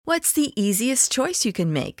What's the easiest choice you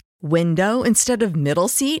can make? Window instead of middle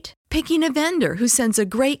seat? Picking a vendor who sends a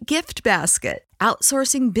great gift basket?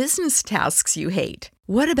 Outsourcing business tasks you hate?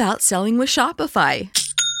 What about selling with Shopify?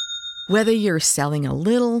 Whether you're selling a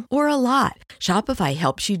little or a lot, Shopify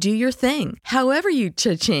helps you do your thing, however you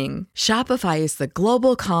cha-ching. Shopify is the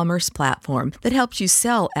global commerce platform that helps you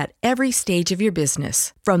sell at every stage of your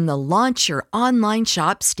business. From the launch your online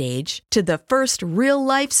shop stage to the first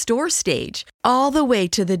real-life store stage, all the way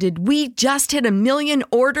to the did we just hit a million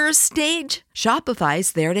orders stage.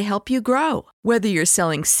 Shopify's there to help you grow. Whether you're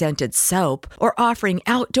selling scented soap or offering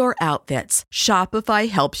outdoor outfits, Shopify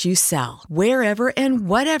helps you sell. Wherever and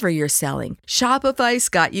whatever you're selling, Shopify's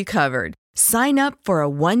got you covered. Sign up for a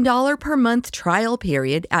 $1 per month trial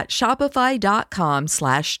period at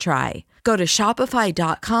shopify.com/try. Go to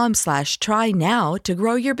shopify.com/try now to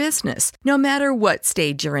grow your business, no matter what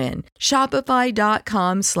stage you're in.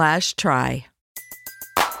 Shopify.com/try.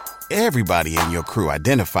 Everybody in your crew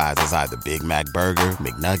identifies as either Big Mac Burger,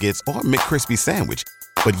 McNuggets, or McCrispy Sandwich.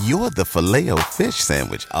 But you're the Filet-O-Fish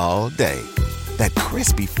Sandwich all day. That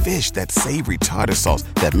crispy fish, that savory tartar sauce,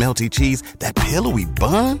 that melty cheese, that pillowy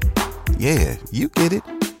bun. Yeah, you get it.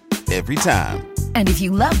 Every time. And if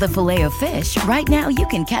you love the Filet-O-Fish, right now you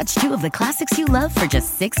can catch two of the classics you love for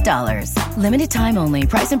just $6. Limited time only.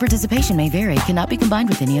 Price and participation may vary. Cannot be combined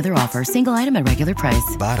with any other offer. Single item at regular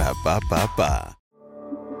price. Ba-da-ba-ba-ba.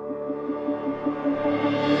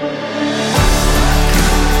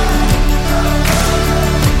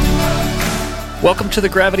 Welcome to the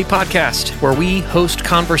Gravity Podcast, where we host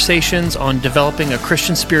conversations on developing a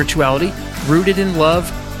Christian spirituality rooted in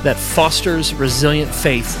love that fosters resilient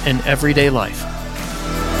faith in everyday life.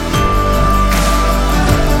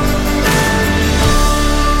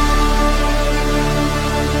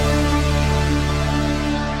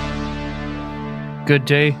 Good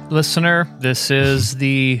day, listener. This is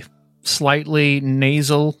the slightly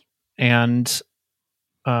nasal and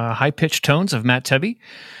high-pitched tones of Matt Tebby.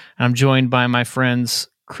 I'm joined by my friends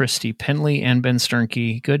Christy Penley and Ben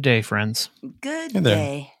Sternke. Good day, friends. Good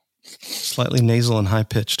day. Slightly nasal and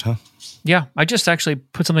high-pitched, huh? Yeah, I just actually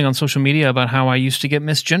put something on social media about how I used to get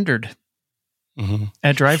misgendered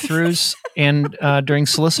at drive-thrus and during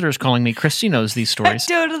solicitors calling me. Christy knows these stories.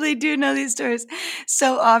 I totally do know these stories.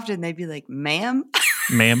 So often they'd be like, ma'am.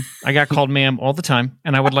 Ma'am. I got called ma'am all the time.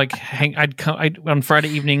 And I would like on Friday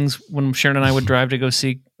evenings when Sharon and I would drive to go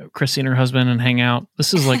see Christy and her husband and hang out.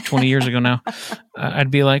 This is like 20 years ago now. I'd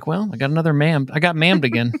be like, well, I got another ma'am. I got ma'amed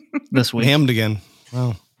again this week. Ma'amed again.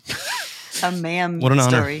 Wow. A ma'am what an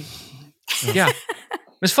story. Honor. Yeah.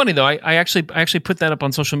 It's funny though. I actually put that up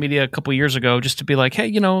on social media a couple years ago just to be like,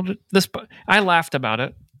 hey, this. I laughed about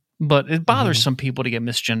it, but it bothers some people to get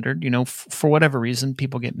misgendered. For whatever reason,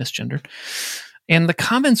 people get misgendered, and the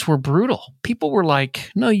comments were brutal. People were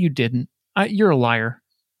like, "No, you didn't. You're a liar.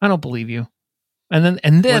 I don't believe you." And then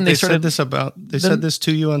they started said this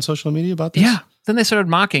to you on social media about this. Yeah. Then they started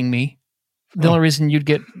mocking me. The only reason you'd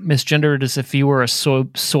get misgendered is if you were a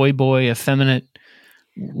soy boy, effeminate,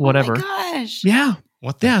 whatever. Oh my gosh. Yeah.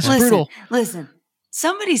 What the it's heck? brutal. Listen,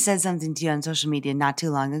 somebody said something to you on social media not too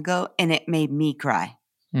long ago, and it made me cry.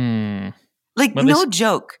 Like, no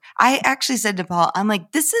joke. I actually said to Paul, I'm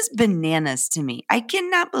like, this is bananas to me. I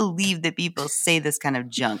cannot believe that people say this kind of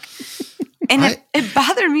junk. And it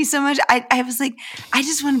bothered me so much. I was like, I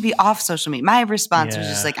just want to be off social media. My response was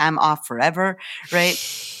just like, I'm off forever, right?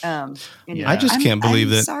 I just can't believe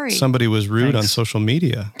that somebody was rude on social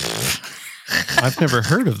media. I've never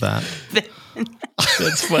heard of that.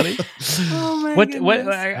 That's funny. Oh my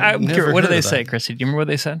goodness. I'm curious. What did they say, Christy? Do you remember what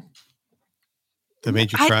they said? That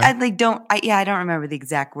made you cry? I don't remember the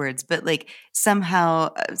exact words, but like somehow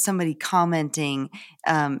somebody commenting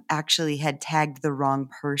actually had tagged the wrong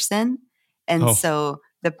person. And so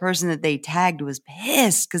the person that they tagged was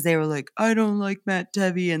pissed because they were like, I don't like Matt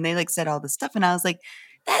Tebby. And they like said all this stuff. And I was like,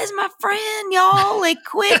 that is my friend, y'all. Like,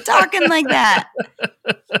 quit talking like that.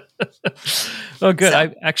 Oh, good.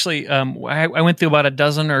 I actually, I went through about a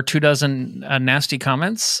dozen or 2 dozen nasty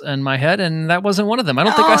comments in my head, and that wasn't one of them. I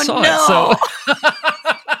don't think I saw it. So,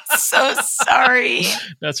 so sorry.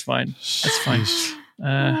 That's fine. That's fine.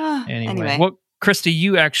 Anyway. Well, Christy,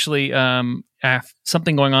 you actually have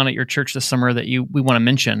something going on at your church this summer that we want to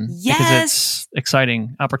mention because it's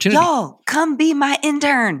exciting opportunity. Y'all, come be my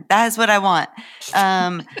intern. That is what I want.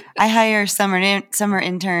 I hire summer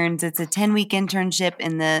interns. It's a 10-week internship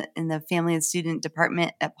in the family and student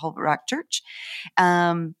department at Pulpit Rock Church.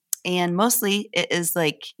 And mostly it is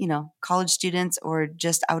like, college students or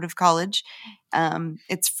just out of college.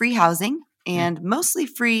 It's free housing and mostly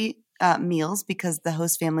free meals because the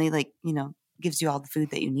host family, gives you all the food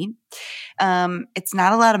that you need. It's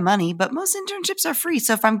not a lot of money, but most internships are free.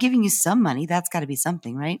 So if I'm giving you some money, that's got to be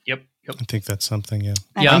something, right? Yep. I think that's something. Yeah.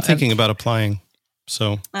 Yeah. I'm thinking about applying.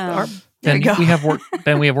 So there Ben, we go. we have work.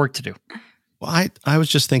 Ben, we have work to do. Well, I was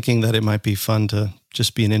just thinking that it might be fun to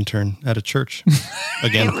just be an intern at a church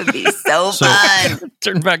again. It would be so fun.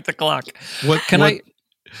 Turn back the clock.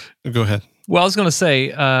 Go ahead. Well, I was going to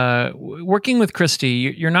say, working with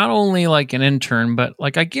Christy, you're not only like an intern, but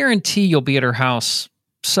like I guarantee you'll be at her house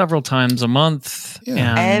several times a month.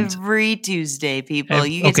 Yeah. Every Tuesday, people.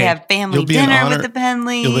 You get to have family dinner with the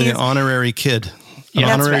Penleys. You'll be an honorary kid. An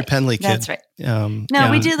honorary Penley kid. That's right.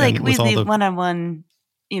 We do we do one-on-one,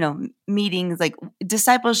 meetings, like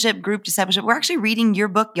group discipleship. We're actually reading your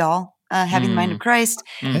book, y'all. Having the Mind of Christ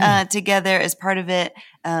together as part of it.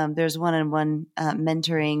 There's one-on-one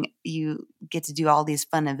mentoring. You get to do all these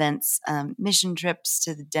fun events, mission trips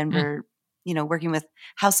to the Denver, working with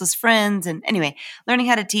houseless friends. And anyway, learning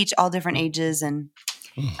how to teach all different ages. And,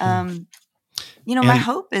 my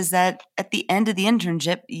hope is that at the end of the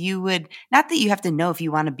internship, you would, not that you have to know if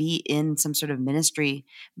you want to be in some sort of ministry,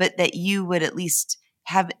 but that you would at least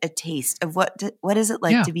have a taste of what is it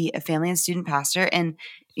like to be a family and student pastor. And,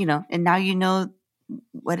 and now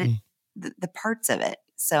what the parts of it.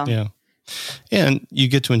 So yeah, and you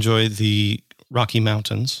get to enjoy the Rocky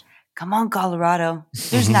Mountains. Come on, Colorado.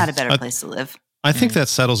 There's not a better place to live. I think that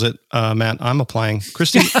settles it, Matt. I'm applying.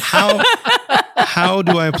 Christy, how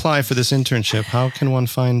do I apply for this internship? How can one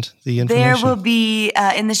find the information? There will be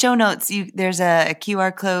in the show notes. There's a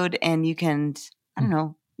QR code, and you can. I don't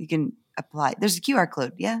know. You can apply. There's a QR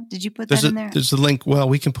code. Yeah, did you put that in there? There's a link. Well,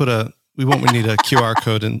 we can put we won't need a QR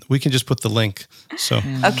code, and we can just put the link. So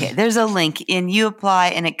okay, there's a link, and you apply,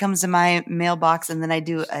 and it comes to my mailbox, and then I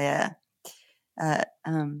do a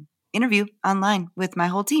interview online with my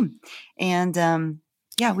whole team, and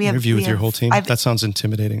we have interview with your whole team. That sounds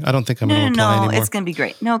intimidating. I don't think I'm going to apply anymore. No, it's going to be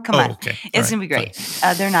great. No, come on, okay. It's going to be great.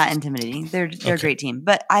 They're not intimidating. They're a great team.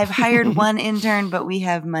 But I've hired one intern, but we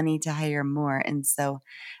have money to hire more, and so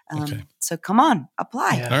so come on,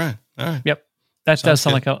 apply. Yeah. All right. Yep. That does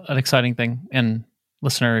sound like an exciting thing. And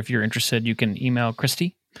listener, if you're interested, you can email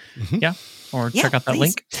Christy. Or check out that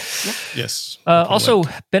link. Yep. Yes. Also,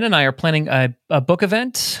 Ben and I are planning a book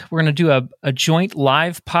event. We're going to do a joint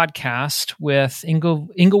live podcast with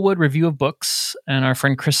Inglewood Review of Books and our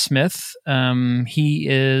friend Chris Smith. He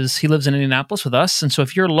lives in Indianapolis with us. And so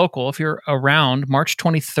if you're local, if you're around March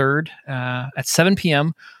 23rd at 7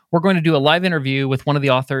 p.m., we're going to do a live interview with one of the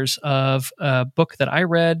authors of a book that I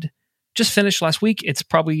read, just finished last week. It's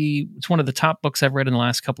one of the top books I've read in the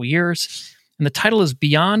last couple of years. And the title is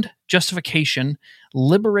Beyond Justification,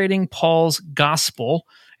 Liberating Paul's Gospel.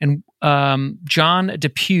 And John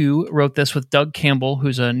DePew wrote this with Doug Campbell,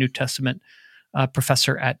 who's a New Testament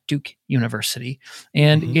professor at Duke University.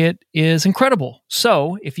 And it is incredible.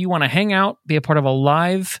 So if you want to hang out, be a part of a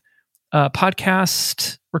live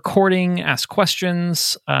podcast recording, ask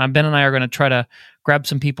questions, Ben and I are going to try to grab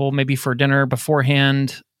some people maybe for dinner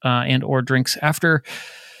beforehand and or drinks after.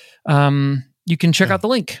 You can check out the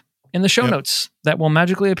link in the show notes that will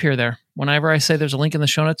magically appear there. Whenever I say there's a link in the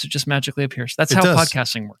show notes, it just magically appears. That's how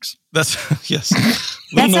podcasting works. That's yes.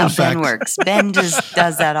 That's how Ben works. Ben just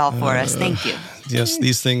does that all for us. Thank you. Yes,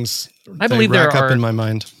 these things I believe there rack up in my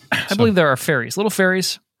mind. I believe there are fairies, little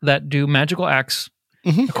fairies that do magical acts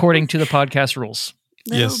according to the podcast rules.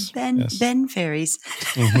 Little Ben fairies.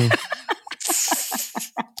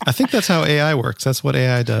 I think that's how AI works. That's what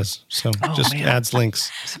AI does. So adds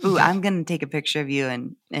links. Ooh, I'm going to take a picture of you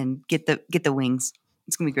and get the wings.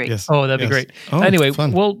 It's going to be great. Yes. Oh, that'd be great. Oh, anyway,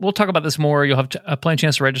 fun. we'll talk about this more. You'll have plenty of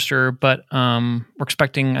chance to register, but we're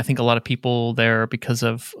expecting, I think, a lot of people there because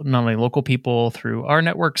of not only local people through our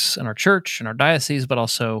networks and our church and our diocese, but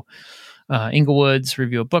also Inglewood's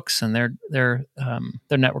Review of Books and their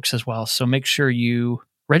networks as well. So make sure you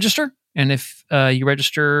register. And if you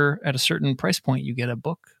register at a certain price point, you get a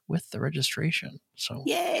book with the registration. So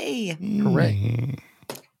yay! Hooray!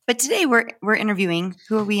 But today we're interviewing.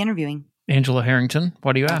 Who are we interviewing? Angela Herrington.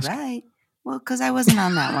 Why do you ask? All right. Well, because I wasn't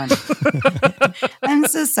on that one. I'm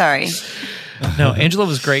so sorry. No, Angela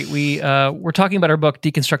was great. We're talking about her book,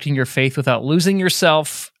 Deconstructing Your Faith Without Losing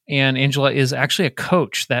Yourself. And Angela is actually a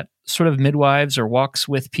coach that sort of midwives or walks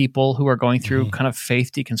with people who are going through kind of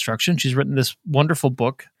faith deconstruction. She's written this wonderful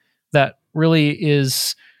book that really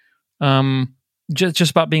is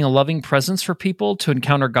just about being a loving presence for people to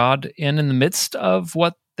encounter God in the midst of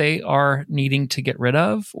what they are needing to get rid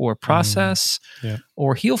of or process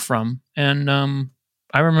or heal from. And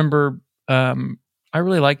I remember I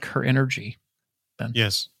really like her energy. Ben.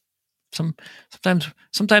 Yes. Sometimes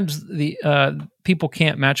the people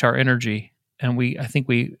can't match our energy and I think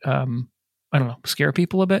we I don't know, scare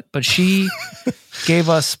people a bit, but she gave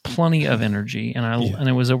us plenty of energy, and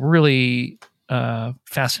it was a really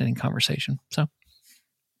fascinating conversation. So,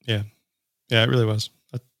 yeah, it really was.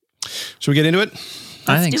 Should we get into it?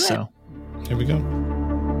 I think so. Here we go.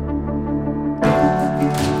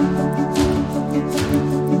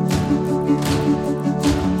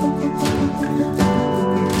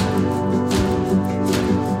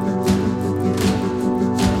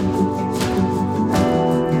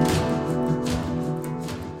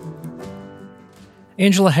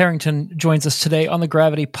 Angela Herrington joins us today on the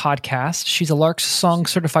Gravity Podcast. She's a Lark's Song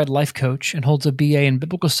certified life coach and holds a BA in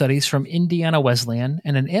Biblical Studies from Indiana Wesleyan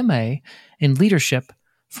and an MA in Leadership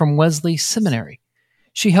from Wesley Seminary.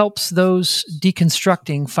 She helps those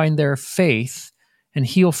deconstructing find their faith and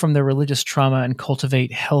heal from their religious trauma and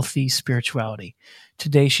cultivate healthy spirituality.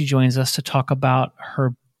 Today, she joins us to talk about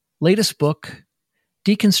her latest book,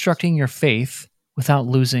 Deconstructing Your Faith Without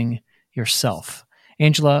Losing Yourself.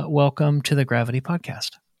 Angela, welcome to the Gravity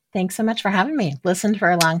Podcast. Thanks so much for having me. Listened for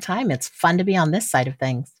a long time. It's fun to be on this side of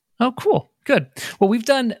things. Oh, cool. Good. Well, we've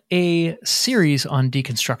done a series on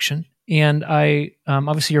deconstruction, and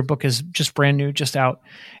obviously your book is just brand new, just out.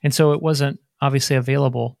 And so it wasn't obviously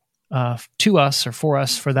available to us or for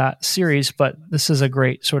us for that series, but this is a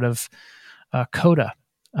great sort of coda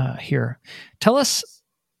here. Tell us,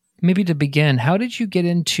 maybe to begin, how did you get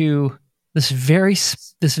into this very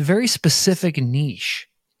specific niche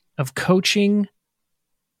of coaching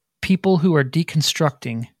people who are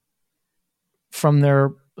deconstructing from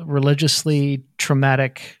their religiously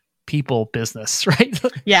traumatic people business, right?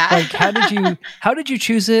 Yeah. Like how did you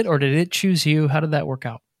choose it, or did it choose you? How did that work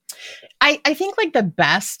out? I think like the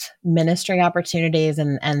best ministry opportunities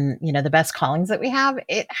and the best callings that we have,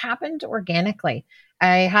 it happened organically.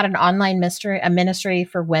 I had an online ministry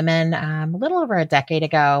for women a little over a decade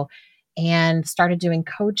ago, and started doing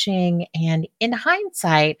coaching. And in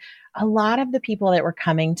hindsight, a lot of the people that were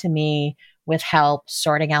coming to me with help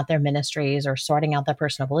sorting out their ministries or sorting out their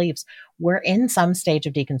personal beliefs were in some stage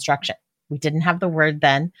of deconstruction. We didn't have the word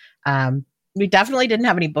then. We definitely didn't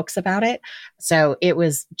have any books about it. So it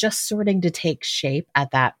was just starting to take shape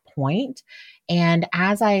at that point. And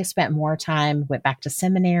as I spent more time, went back to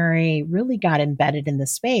seminary, really got embedded in the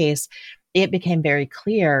space, it became very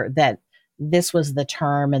clear that this was the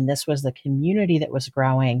term and this was the community that was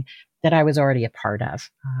growing that I was already a part of.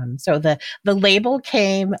 So the label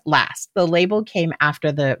came last. The label came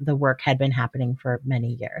after the work had been happening for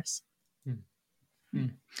many years. Mm-hmm.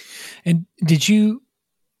 And did you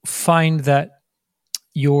find that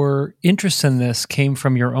your interest in this came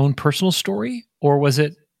from your own personal story, or was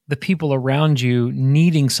it the people around you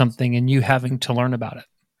needing something and you having to learn about it?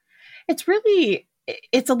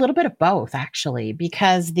 It's a little bit of both, actually,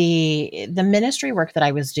 because the ministry work that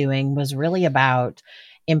I was doing was really about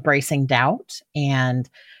embracing doubt and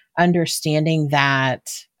understanding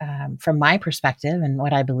that from my perspective, and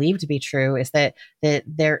what I believe to be true, is that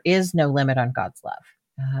there is no limit on God's love.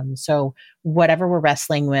 So whatever we're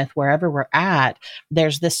wrestling with, wherever we're at,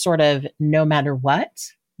 there's this sort of no matter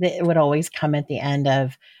what that would always come at the end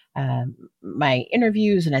of my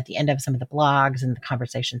interviews and at the end of some of the blogs and the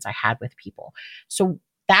conversations I had with people. So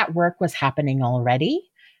that work was happening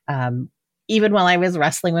already. Even while I was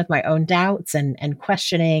wrestling with my own doubts and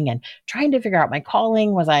questioning and trying to figure out my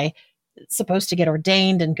calling. Was I supposed to get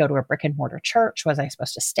ordained and go to a brick and mortar church? Was I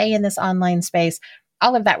supposed to stay in this online space?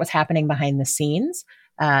 All of that was happening behind the scenes.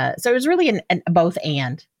 So it was really an both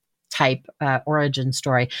and type origin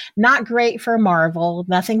story. Not great for Marvel,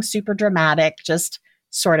 nothing super dramatic, just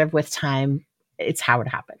sort of with time, it's how it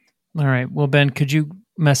happened. All right. Well, Ben, could you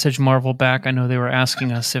message Marvel back? I know they were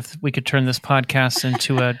asking us if we could turn this podcast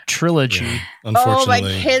into a trilogy. Yeah, unfortunately. Oh,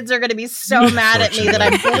 my kids are going to be so mad at me that I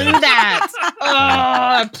blew that.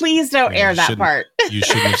 Oh, please don't air that part. You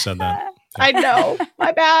shouldn't have said that. Yeah. I know.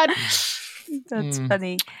 My bad. That's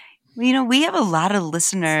funny. We have a lot of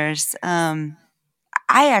listeners.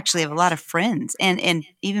 I actually have a lot of friends and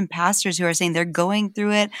even pastors who are saying they're going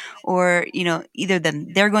through it, or, either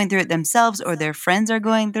they're going through it themselves or their friends are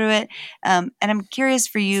going through it. And I'm curious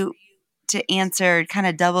for you to answer, kind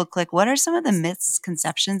of double click, what are some of the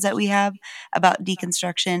misconceptions that we have about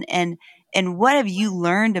deconstruction, and what have you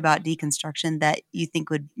learned about deconstruction that you think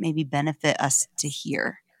would maybe benefit us to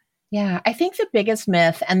hear? Yeah, I think the biggest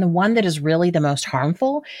myth, and the one that is really the most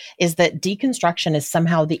harmful, is that deconstruction is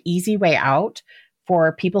somehow the easy way out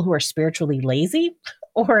for people who are spiritually lazy,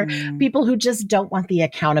 or people who just don't want the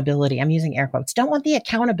accountability. I'm using air quotes, don't want the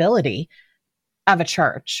accountability of a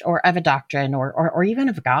church or of a doctrine or even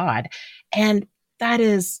of God. And that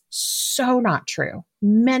is so not true.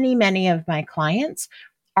 Many, many of my clients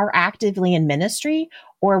are actively in ministry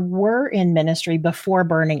or were in ministry before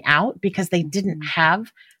burning out because they didn't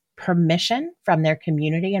have permission from their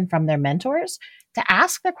community and from their mentors to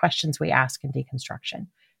ask the questions we ask in deconstruction.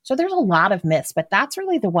 So there's a lot of myths, but that's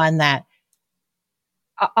really the one that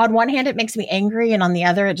on one hand, it makes me angry. And on the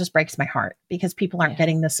other, it just breaks my heart because people aren't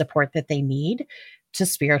getting the support that they need to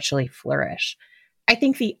spiritually flourish. I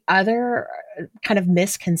think the other kind of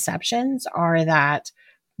misconceptions are that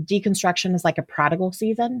deconstruction is like a prodigal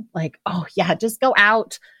season. Like, oh yeah, just go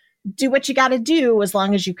out, do what you got to do as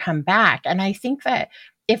long as you come back. And I think that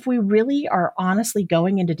if we really are honestly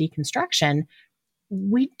going into deconstruction,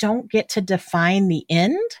 we don't get to define the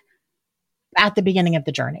end at the beginning of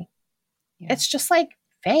the journey. Yeah. It's just like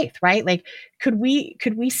faith, right? Like, could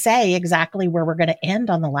we say exactly where we're going to end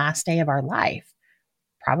on the last day of our life?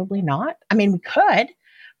 Probably not. I mean, we could,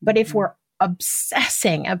 but if we're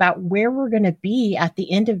obsessing about where we're going to be at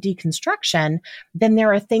the end of deconstruction, then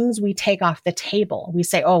there are things we take off the table. We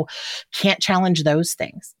say, oh, can't challenge those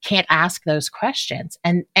things, can't ask those questions.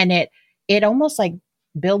 And it almost like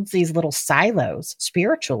builds these little silos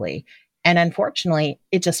spiritually. And unfortunately,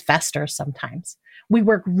 it just festers sometimes. We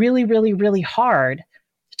work really, really, really hard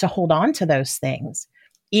to hold on to those things,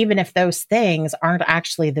 even if those things aren't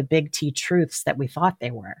actually the big T truths that we thought they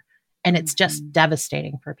were. And it's just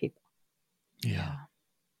devastating for people. Yeah.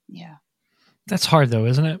 Yeah. That's hard though,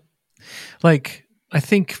 isn't it? Like, I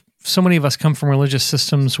think so many of us come from religious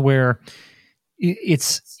systems where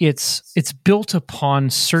it's built upon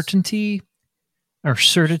certainty or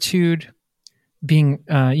certitude, being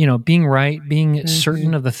right, being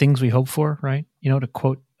certain of the things we hope for, right? To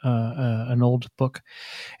quote an old book.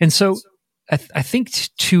 And so I think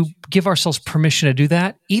to give ourselves permission to do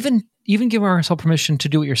that, even give ourselves permission to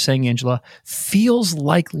do what you're saying, Angela, feels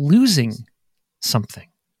like losing something.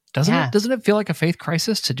 Doesn't it? Doesn't it feel like a faith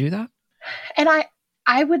crisis to do that? And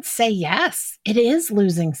I would say, yes, it is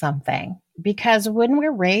losing something, because when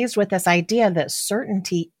we're raised with this idea that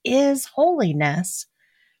certainty is holiness,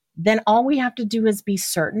 then all we have to do is be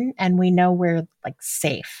certain, and we know we're like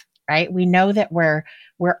safe, right? We know that we're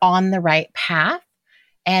on the right path.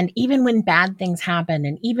 And even when bad things happen,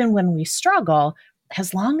 and even when we struggle,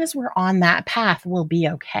 as long as we're on that path, we'll be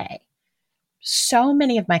okay. So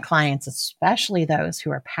many of my clients, especially those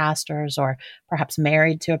who are pastors or perhaps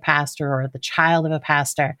married to a pastor or the child of a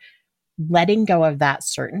pastor, letting go of that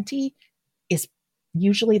certainty is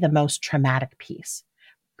usually the most traumatic piece.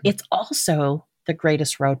 It's also the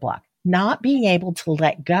greatest roadblock. Not being able to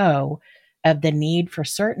let go of the need for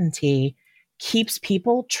certainty keeps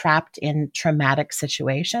people trapped in traumatic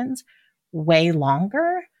situations way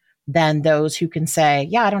longer than those who can say,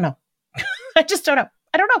 yeah, I don't know. I just don't know.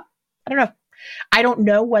 I don't know. I don't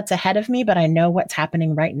know what's ahead of me, but I know what's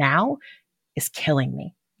happening right now is killing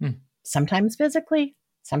me. Sometimes physically,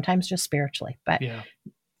 sometimes just spiritually. But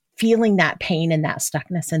feeling that pain and that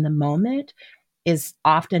stuckness in the moment is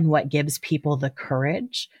often what gives people the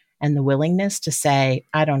courage and the willingness to say,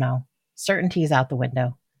 I don't know. Certainty is out the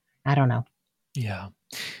window. I don't know. Yeah.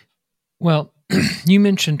 Well, you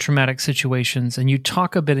mentioned traumatic situations, and you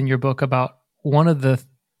talk a bit in your book about one of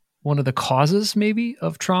the causes maybe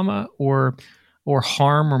of trauma or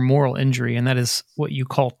harm or moral injury, and that is what you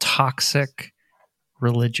call toxic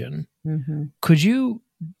religion. Mm-hmm. Could you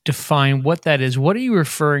define what that is? What are you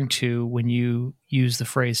referring to when you use the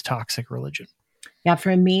phrase toxic religion? Yeah,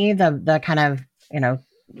 for me, the kind of,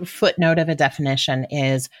 footnote of a definition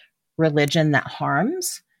is religion that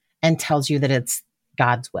harms and tells you that it's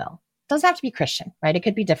God's will. It doesn't have to be Christian, right? It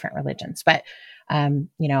could be different religions, but,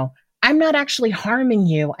 I'm not actually harming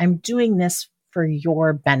you. I'm doing this for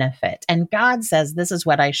your benefit. And God says, this is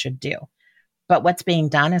what I should do. But what's being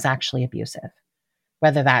done is actually abusive,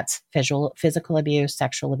 whether that's physical abuse,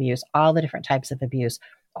 sexual abuse, all the different types of abuse,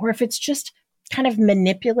 or if it's just kind of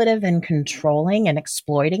manipulative and controlling and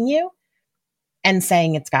exploiting you and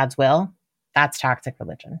saying it's God's will. That's toxic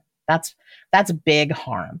religion. That's big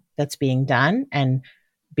harm that's being done and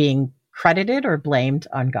being credited or blamed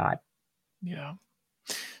on God. Yeah.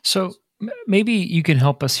 So maybe you can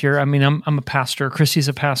help us here. I mean, I'm a pastor. Christy's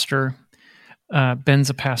a pastor. Ben's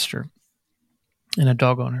a pastor and a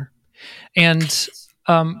dog owner. And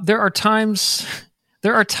there are times,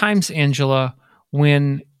 Angela,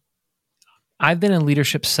 when I've been in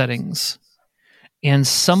leadership settings and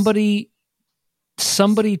somebody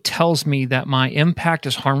tells me that my impact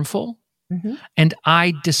is harmful, and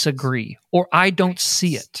I disagree or I don't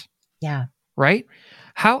see it. Yeah. Right?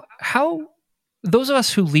 How those of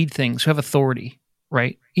us who lead things, who have authority,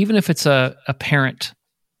 right? Even if it's a parent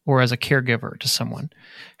or as a caregiver to someone,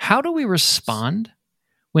 how do we respond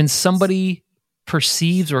when somebody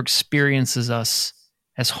perceives or experiences us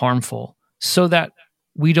as harmful so that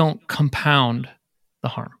we don't compound the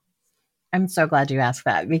harm? I'm so glad you asked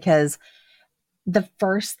that, because the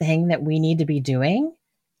first thing that we need to be doing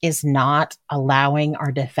is not allowing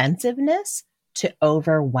our defensiveness to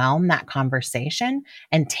overwhelm that conversation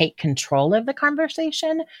and take control of the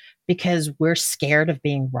conversation because we're scared of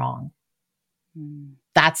being wrong.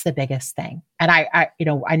 That's the biggest thing. And I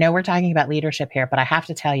know we're talking about leadership here, but I have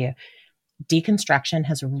to tell you, deconstruction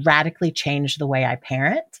has radically changed the way I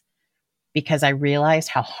parent, because I realized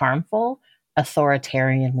how harmful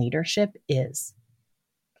authoritarian leadership is.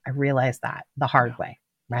 I realized that the hard way,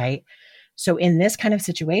 right? So in this kind of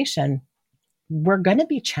situation, we're going to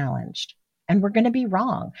be challenged and we're going to be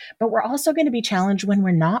wrong, but we're also going to be challenged when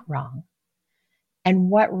we're not wrong. And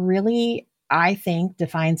what really, I think,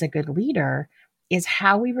 defines a good leader is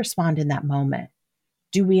how we respond in that moment.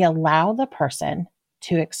 Do we allow the person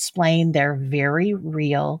to explain their very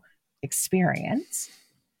real experience?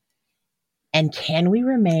 And can we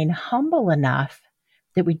remain humble enough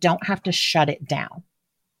that we don't have to shut it down?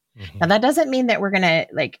 Mm-hmm. Now, that doesn't mean that we're going to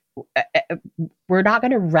we're not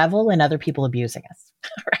going to revel in other people abusing us,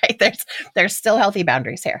 right? There's still healthy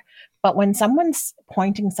boundaries here. But when someone's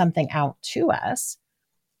pointing something out to us,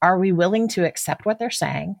 are we willing to accept what they're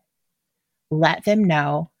saying? Let them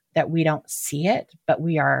know that we don't see it, but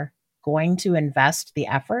we are going to invest the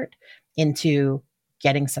effort into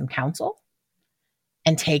getting some counsel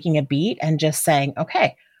and taking a beat and just saying,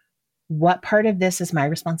 okay, what part of this is my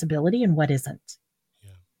responsibility and what isn't? Yeah.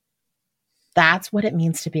 That's what it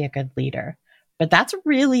means to be a good leader. But that's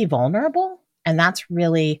really vulnerable, and that's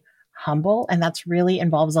really humble, and that's really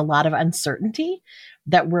involves a lot of uncertainty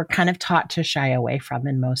that we're kind of taught to shy away from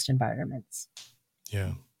in most environments.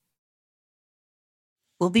 Yeah.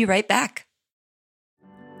 We'll be right back.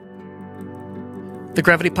 The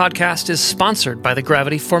Gravity Podcast is sponsored by the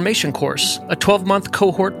Gravity Formation Course, a 12-month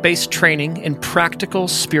cohort-based training in practical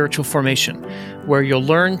spiritual formation, where you'll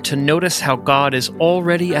learn to notice how God is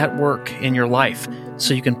already at work in your life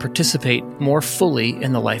so you can participate more fully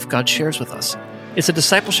in the life God shares with us. It's a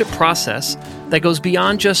discipleship process that goes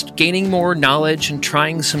beyond just gaining more knowledge and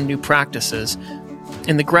trying some new practices.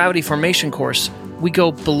 In the Gravity Formation Course, we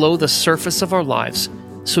go below the surface of our lives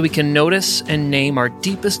so we can notice and name our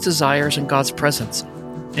deepest desires in God's presence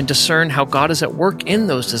and discern how God is at work in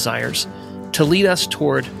those desires to lead us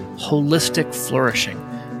toward holistic flourishing,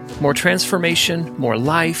 more transformation, more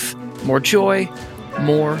life, more joy,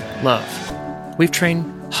 more love. We've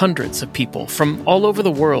trained hundreds of people from all over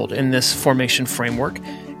the world in this formation framework,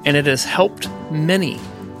 and it has helped many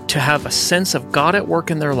to have a sense of God at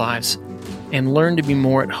work in their lives and learn to be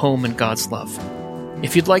more at home in God's love.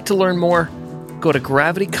 If you'd like to learn more, go to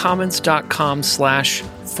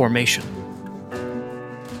gravitycommons.com/formation.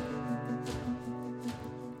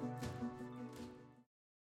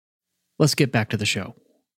 Let's get back to the show.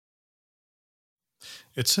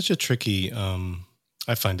 It's such a tricky,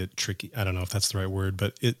 I find it tricky. I don't know if that's the right word,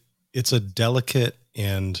 but it's a delicate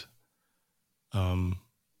and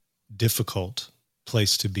difficult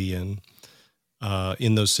place to be in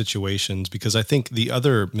those situations, because I think the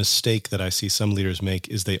other mistake that I see some leaders make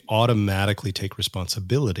is they automatically take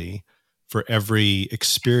responsibility for every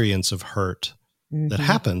experience of hurt that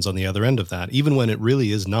happens on the other end of that, even when it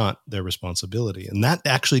really is not their responsibility. And that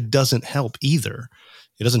actually doesn't help either.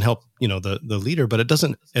 It doesn't help, the leader, but it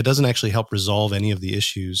doesn't actually help resolve any of the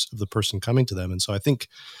issues of the person coming to them. And so I think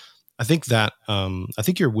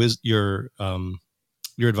your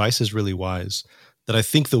advice is really wise. That I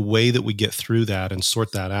think the way that we get through that and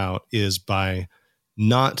sort that out is by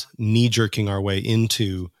not knee-jerking our way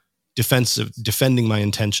into defending my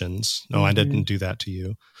intentions. No, I didn't do that to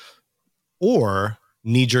you. Or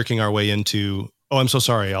knee-jerking our way into, oh, I'm so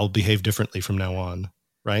sorry, I'll behave differently from now on,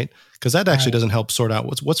 right? Because that actually doesn't help sort out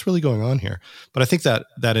what's really going on here. But I think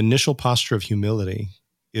that initial posture of humility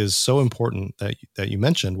is so important that you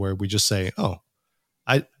mentioned, where we just say, oh,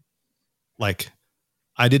 I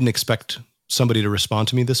didn't expect somebody to respond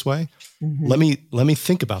to me this way. Let me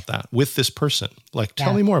think about that with this person.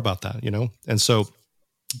 Tell me more about that, And so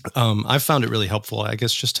I've found it really helpful, I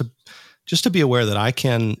guess, just to be aware that I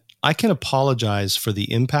can apologize for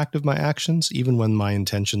the impact of my actions, even when my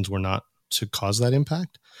intentions were not to cause that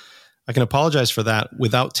impact. I can apologize for that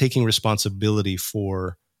without taking responsibility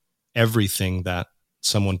for everything that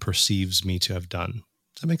someone perceives me to have done.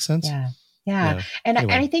 Does that make sense? Yeah. And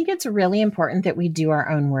anyway. I think it's really important that we do our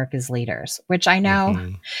own work as leaders, which I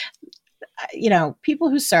know, people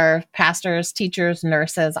who serve, pastors, teachers,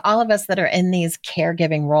 nurses, all of us that are in these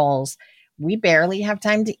caregiving roles, we barely have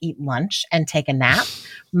time to eat lunch and take a nap,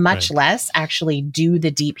 much less actually do the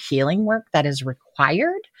deep healing work that is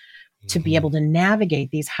required to be able to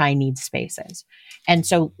navigate these high need spaces. And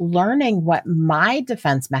so learning what my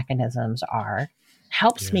defense mechanisms are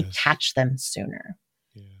helps me catch them sooner.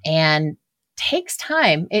 And takes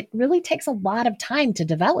time. It really takes a lot of time to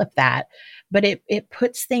develop that, but it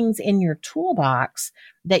puts things in your toolbox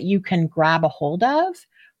that you can grab a hold of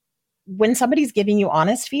when somebody's giving you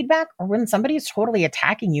honest feedback or when somebody's totally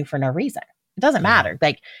attacking you for no reason. It doesn't matter.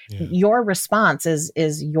 Like your response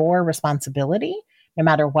is your responsibility, no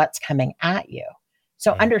matter what's coming at you.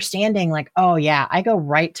 So understanding like, oh yeah, I go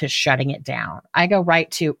right to shutting it down. I go right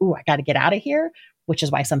to, I got to get out of here, which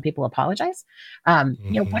is why some people apologize. You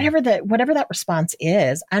know, whatever that response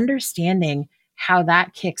is, understanding how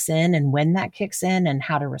that kicks in and when that kicks in and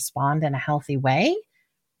how to respond in a healthy way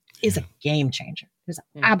is a game changer. It's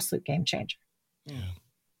an absolute game changer. Yeah,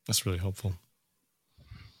 that's really helpful.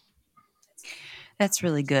 That's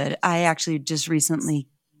really good. I actually just recently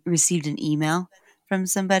received an email from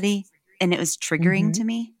somebody and it was triggering to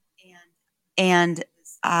me. And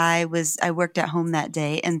I worked at home that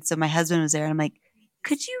day. And so my husband was there and I'm like,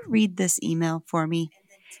 could you read this email for me?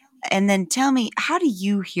 And then tell me, how do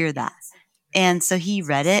you hear that? And so he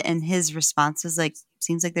read it and his response was like,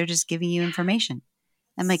 seems like they're just giving you information.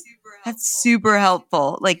 I'm like, that's super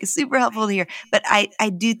helpful, like super helpful to hear. But I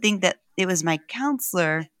do think that it was my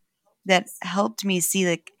counselor that helped me see,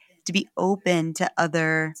 like, to be open to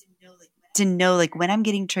know, like, when I'm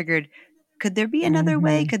getting triggered, could there be another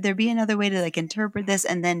way? Could there be another way to like interpret this?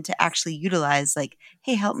 And then to actually utilize like,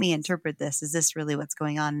 hey, help me interpret this. Is this really what's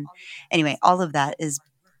going on? Anyway, all of that has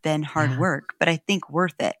been hard work, but I think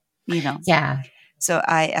worth it, you know? Yeah. So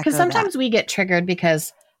I echo because sometimes that. we get triggered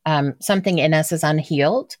because something in us is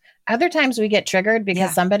unhealed. Other times we get triggered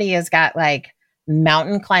because somebody has got like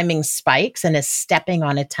mountain climbing spikes and is stepping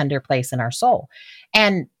on a tender place in our soul.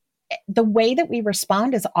 And the way that we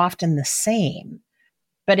respond is often the same,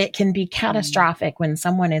 but it can be catastrophic when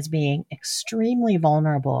someone is being extremely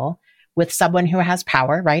vulnerable with someone who has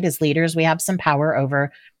power, right? As leaders, we have some power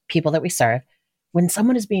over people that we serve. When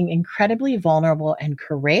someone is being incredibly vulnerable and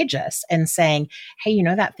courageous and saying, hey, you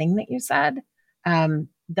know, that thing that you said,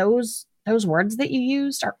 those words that you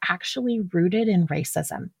used are actually rooted in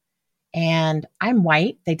racism. And I'm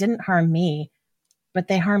white. They didn't harm me, but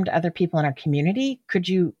they harmed other people in our community. Could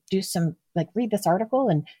you do some, like, read this article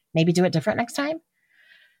and maybe do it different next time?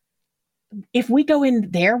 If we go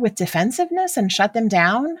in there with defensiveness and shut them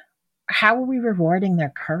down, how are we rewarding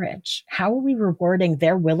their courage? How are we rewarding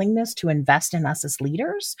their willingness to invest in us as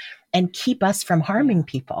leaders and keep us from harming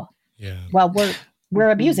people? Yeah. Well, we're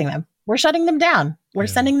abusing them. We're shutting them down. We're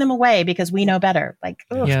sending them away because we know better. Like,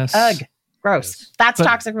 ugh, gross. Yes. That's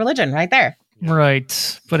toxic religion right there.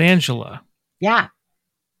 Right. But Angela. Yeah.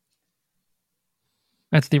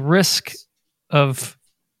 At the risk of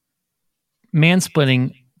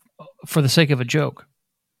mansplaining for the sake of a joke,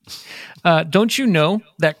 don't you know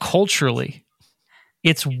that culturally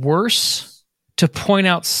it's worse to point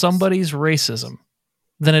out somebody's racism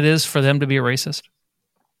than it is for them to be a racist?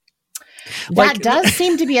 That does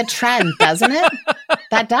seem to be a trend, doesn't it?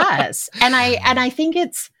 That does. And I think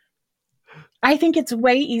it's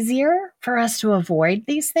way easier for us to avoid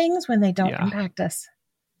these things when they don't impact us.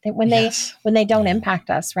 When they don't impact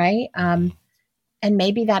us, right? And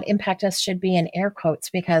maybe that impact us should be in air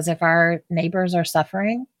quotes, because if our neighbors are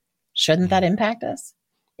suffering, shouldn't that impact us?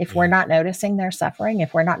 If we're not noticing their suffering,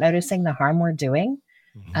 if we're not noticing the harm we're doing,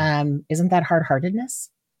 isn't that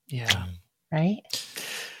hard-heartedness? Yeah. Right?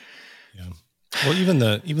 Yeah. Well, even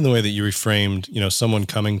the way that you reframed, you know, someone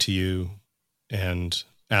coming to you and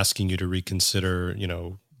asking you to reconsider, you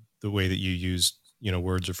know, the way that you used, you know,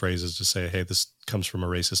 words or phrases to say, hey, this comes from a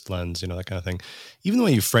racist lens, you know, that kind of thing. Even the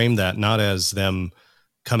way you framed that, not as them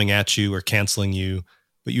coming at you or canceling you,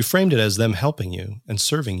 but you framed it as them helping you and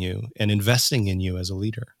serving you and investing in you as a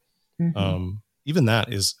leader. Even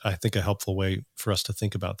that is, I think, a helpful way for us to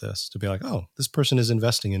think about this, to be like, oh, this person is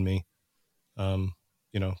investing in me,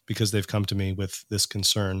 you know, because they've come to me with this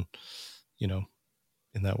concern, you know,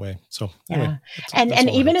 in that way. So anyway, and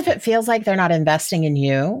even if it feels like they're not investing in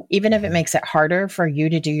you, even if it makes it harder for you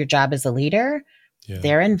to do your job as a leader,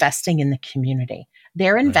 they're investing in the community.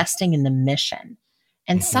 They're investing in the mission.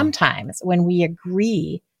 And sometimes when we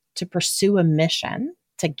agree to pursue a mission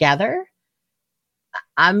together,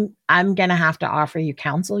 I'm going to have to offer you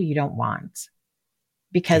counsel you don't want,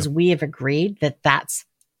 because we have agreed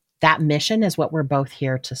that mission is what we're both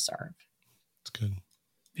here to serve. That's good.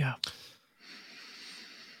 Yeah.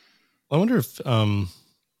 I wonder if, kind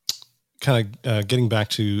of getting back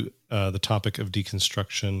to the topic of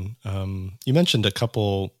deconstruction, you mentioned a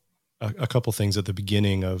couple things at the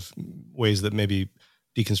beginning of ways that maybe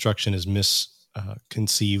deconstruction is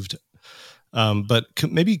misconceived. But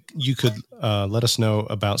maybe you could let us know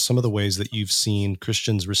about some of the ways that you've seen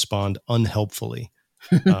Christians respond unhelpfully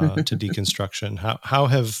to deconstruction.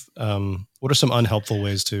 What are some unhelpful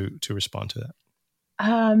ways to respond to that?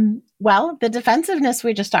 Well, the defensiveness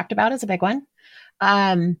we just talked about is a big one.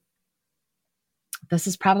 This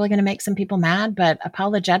is probably going to make some people mad, but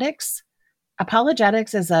apologetics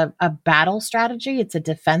is a battle strategy. It's a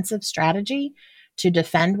defensive strategy to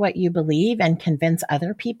defend what you believe and convince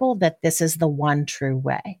other people that this is the one true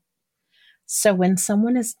way. So when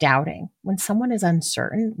someone is doubting, when someone is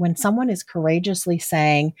uncertain, when someone is courageously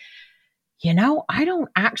saying, I don't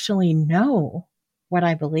actually know what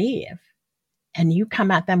I believe, and you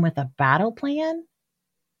come at them with a battle plan,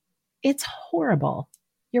 it's horrible.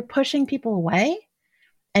 You're pushing people away,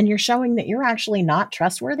 and you're showing that you're actually not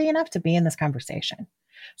trustworthy enough to be in this conversation.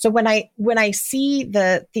 So when I see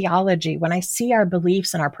the theology, when I see our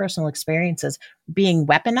beliefs and our personal experiences being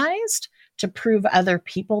weaponized to prove other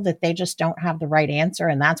people that they just don't have the right answer,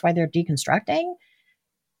 and that's why they're deconstructing,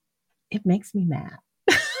 it makes me mad.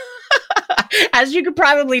 As you could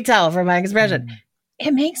probably tell from my expression,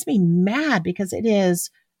 it makes me mad because it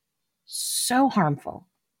is so harmful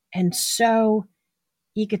and so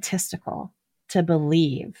egotistical to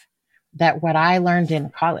believe that what I learned in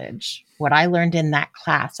college, what I learned in that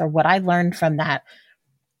class, or what I learned from that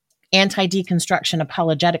anti-deconstruction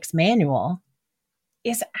apologetics manual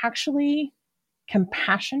is actually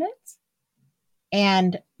compassionate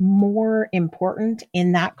and more important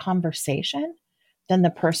in that conversation than the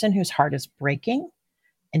person whose heart is breaking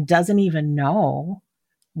and doesn't even know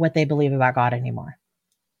what they believe about God anymore.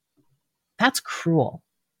 That's cruel.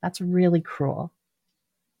 That's really cruel.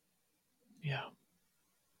 Yeah.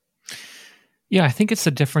 Yeah, I think it's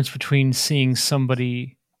the difference between seeing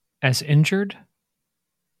somebody as injured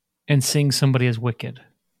and seeing somebody as wicked.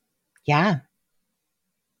 Yeah.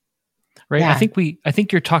 Right? Yeah. I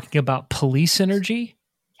think you're talking about police energy.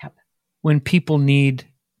 Yep. When people need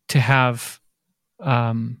to have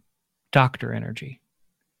doctor energy,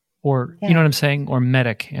 or you know what I'm saying, or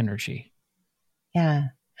medic energy. Yeah.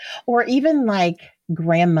 Or even like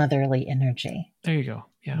grandmotherly energy. There you go.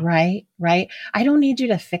 Yeah. Right. I don't need you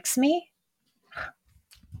to fix me.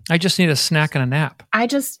 I just need a snack and a nap.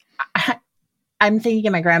 I'm thinking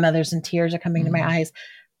of my grandmother's and tears are coming to my eyes.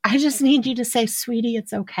 I just need you to say, sweetie,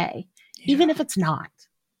 it's okay. Yeah. Even if it's not.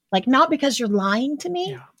 Like, not because you're lying to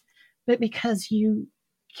me, but because you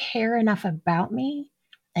care enough about me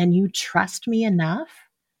and you trust me enough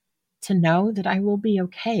to know that I will be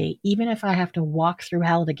okay. Even if I have to walk through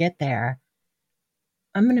hell to get there,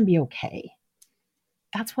 I'm going to be okay.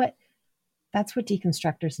 That's what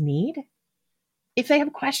deconstructors need. If they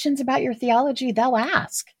have questions about your theology, they'll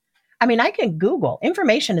ask. I mean, I can Google.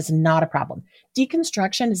 Information is not a problem.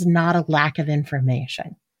 Deconstruction is not a lack of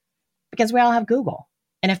information because we all have Google.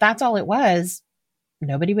 And if that's all it was,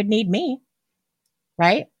 nobody would need me,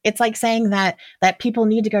 right? It's like saying that people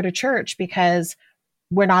need to go to church because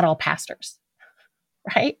we're not all pastors,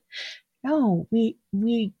 right? No,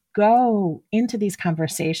 we go into these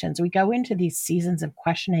conversations. We go into these seasons of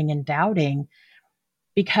questioning and doubting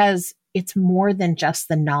because it's more than just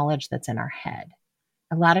the knowledge that's in our head.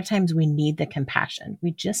 A lot of times we need the compassion.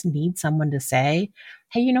 We just need someone to say,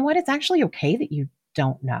 hey, you know what? It's actually okay that you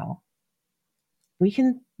don't know. We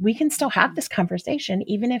can still have this conversation,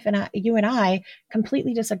 even if you and I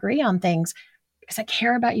completely disagree on things, because I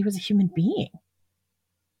care about you as a human being.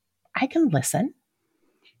 I can listen.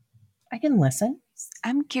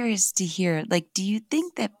 I'm curious to hear, do you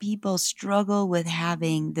think that people struggle with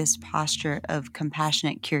having this posture of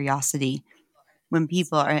compassionate curiosity when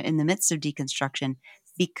people are in the midst of deconstruction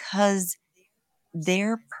because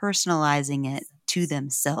they're personalizing it to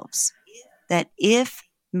themselves? That if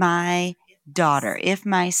my daughter, if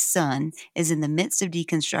my son is in the midst of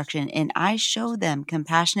deconstruction and I show them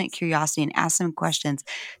compassionate curiosity and ask them questions,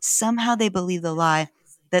 somehow they believe the lie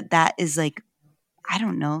that is I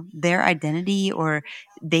don't know, their identity, or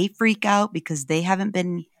they freak out because they haven't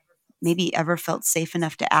been maybe ever felt safe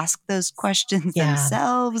enough to ask those questions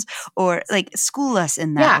themselves, or school us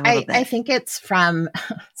in that a little bit. I think it's from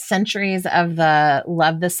centuries of the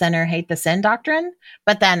love the sinner, hate the sin doctrine.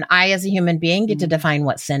 But then I, as a human being, get to define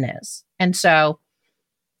what sin is. And so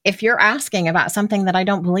if you're asking about something that I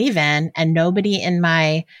don't believe in, and nobody in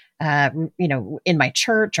my, in my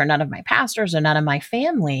church, or none of my pastors, or none of my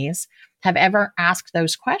families have ever asked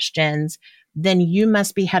those questions, then you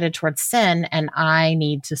must be headed towards sin and I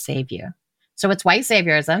need to save you. So it's white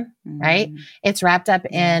saviorism, right? It's wrapped up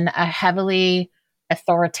in a heavily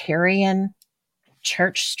authoritarian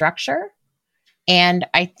church structure. And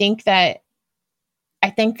I think that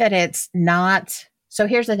it's not So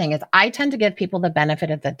here's the thing is I tend to give people the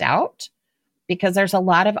benefit of the doubt because there's a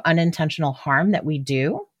lot of unintentional harm that we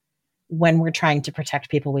do when we're trying to protect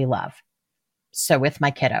people we love. So with my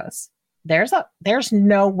kiddos, there's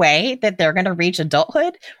no way that they're going to reach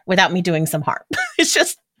adulthood without me doing some harm.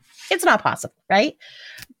 It's not possible, right?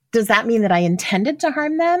 Does that mean that I intended to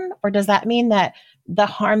harm them? Or does that mean that the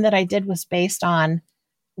harm that I did was based on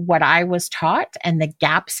what I was taught and the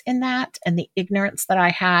gaps in that and the ignorance that I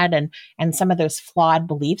had and some of those flawed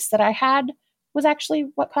beliefs that I had was actually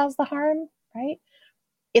what caused the harm, right?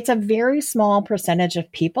 It's a very small percentage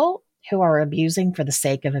of people who are abusing for the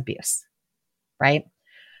sake of abuse, right?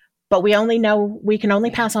 But we can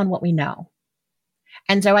only pass on what we know.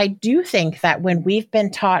 And so I do think that when we've been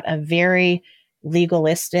taught a very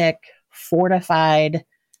legalistic, fortified,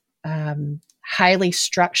 highly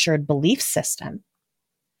structured belief system,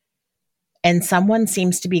 and someone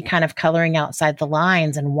seems to be kind of coloring outside the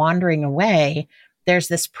lines and wandering away, there's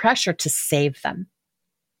this pressure to save them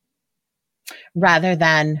rather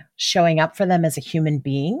than showing up for them as a human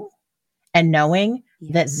being and knowing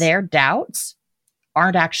that their doubts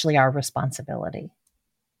aren't actually our responsibility.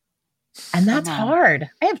 And that's hard.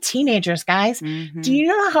 I have teenagers, guys. Mm-hmm. Do you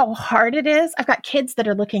know how hard it is? I've got kids that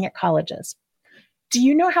are looking at colleges. Do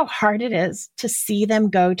you know how hard it is to see them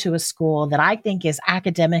go to a school that I think is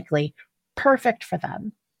academically perfect for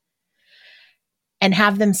them and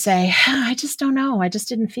have them say, I just don't know. I just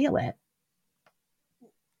didn't feel it.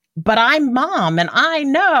 But I'm mom and I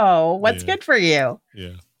know what's good for you.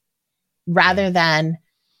 Yeah. Rather than,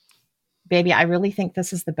 baby, I really think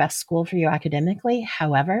this is the best school for you academically.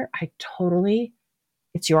 However,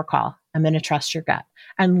 it's your call. I'm going to trust your gut.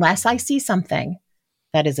 Unless I see something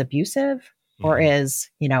that is abusive or is,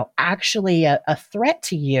 actually a threat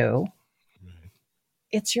to you,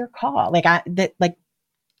 it's your call.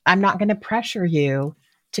 I'm not going to pressure you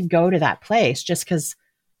to go to that place just because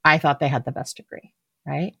I thought they had the best degree,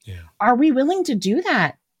 right? Yeah. Are we willing to do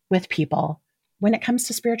that with people when it comes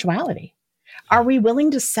to spirituality? Are we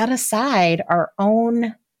willing to set aside our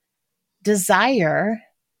own desire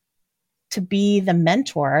to be the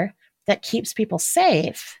mentor that keeps people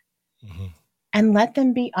safe and let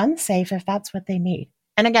them be unsafe if that's what they need?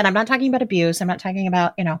 And again, I'm not talking about abuse. I'm not talking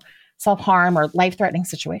about, self-harm or life-threatening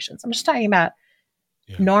situations. I'm just talking about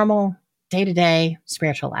normal day-to-day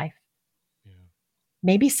spiritual life. Yeah.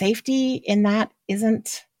 Maybe safety in that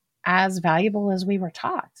isn't as valuable as we were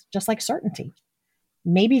taught, just like certainty.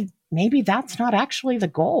 Maybe that's not actually the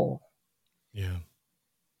goal. Yeah.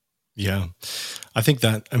 Yeah. I think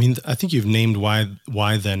you've named why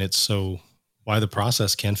the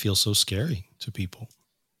process can feel so scary to people,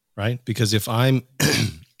 right? Because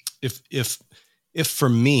if for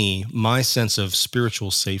me, my sense of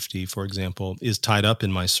spiritual safety, for example, is tied up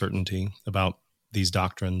in my certainty about these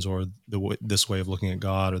doctrines or this way of looking at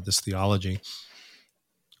God or this theology,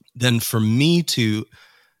 then for me to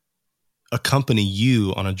accompany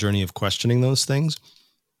you on a journey of questioning those things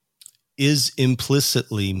is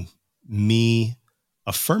implicitly me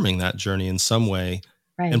affirming that journey in some way,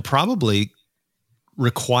 right, and probably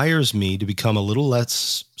requires me to become a little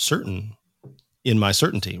less certain in my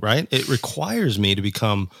certainty, right? It requires me to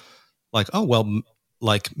become like, oh, well,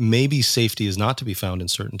 like maybe safety is not to be found in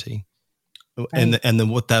certainty. Right. And then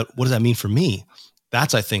what does that mean for me?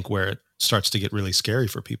 That's, I think, where it starts to get really scary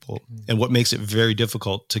for people, and what makes it very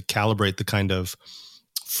difficult to calibrate the kind of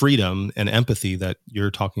freedom and empathy that you're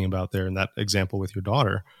talking about there in that example with your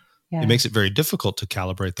daughter. Yeah. It makes it very difficult to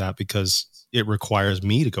calibrate that because it requires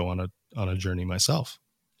me to go on a journey myself.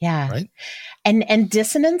 Yeah. Right. And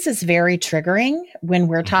dissonance is very triggering when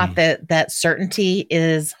we're taught that certainty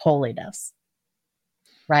is holiness.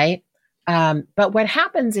 Right. But what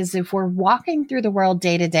happens is if we're walking through the world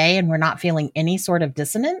day to day and we're not feeling any sort of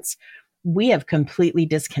dissonance, we have completely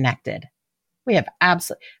disconnected.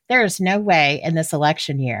 There is no way in this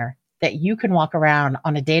election year that you can walk around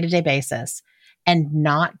on a day-to-day basis and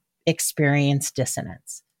not experience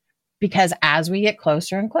dissonance. Because as we get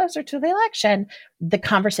closer and closer to the election, the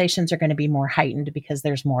conversations are going to be more heightened because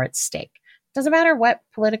there's more at stake. Doesn't matter what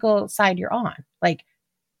political side you're on. Like,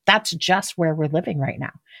 that's just where we're living right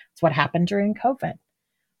now. It's what happened during COVID,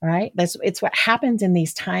 right? It's what happens in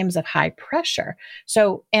these times of high pressure.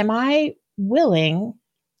 So am I willing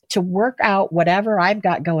to work out whatever I've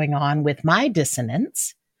got going on with my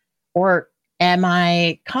dissonance? Or am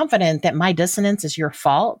I confident that my dissonance is your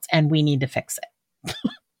fault and we need to fix it?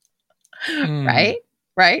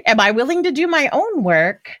 Right? Am I willing to do my own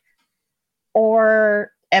work,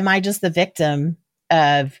 or am I just the victim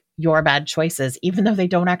of your bad choices, even though they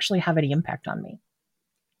don't actually have any impact on me?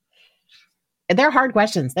 They're hard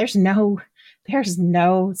questions. There's no There's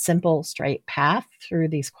no simple, straight path through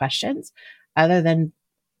these questions other than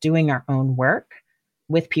doing our own work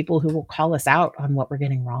with people who will call us out on what we're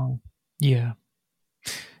getting wrong. Yeah.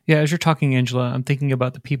 Yeah, as you're talking, Angela, I'm thinking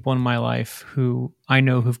about the people in my life who I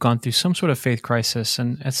know who've gone through some sort of faith crisis.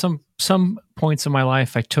 And at some points in my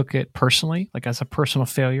life, I took it personally, like as a personal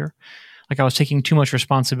failure. Like I was taking too much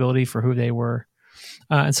responsibility for who they were.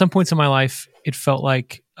 At some points in my life, it felt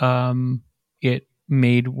like it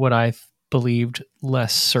made what I believed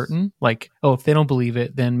less certain. Like, oh, if they don't believe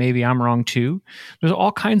it, then maybe I'm wrong too. There's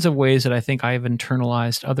all kinds of ways that I think I have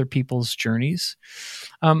internalized other people's journeys.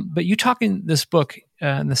 But you talk in this book,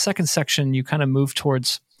 in the second section, you kind of move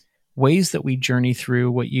towards ways that we journey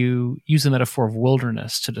through what you use the metaphor of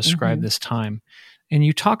wilderness to describe this time. And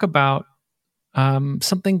you talk about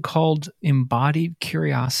something called embodied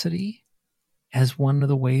curiosity as one of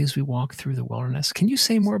the ways we walk through the wilderness. Can you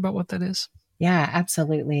say more about what that is? Yeah,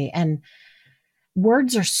 absolutely. And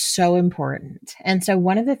words are so important. And so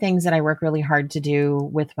one of the things that I work really hard to do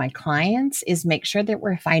with my clients is make sure that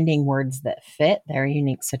we're finding words that fit their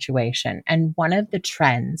unique situation. And one of the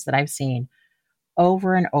trends that I've seen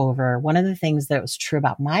over and over, one of the things that was true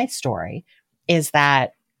about my story is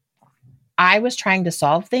that I was trying to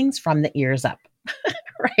solve things from the ears up,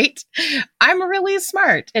 right? I'm really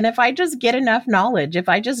smart. And if I just get enough knowledge, if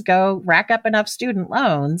I just go rack up enough student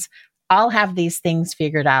loans, I'll have these things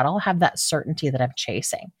figured out. I'll have that certainty that I'm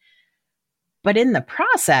chasing. But in the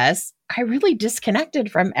process, I really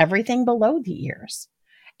disconnected from everything below the ears.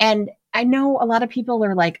 And I know a lot of people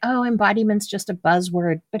are like, oh, embodiment's just a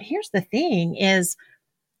buzzword. But here's the thing is,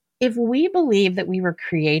 if we believe that we were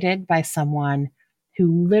created by someone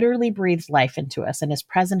who literally breathes life into us and is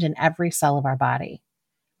present in every cell of our body,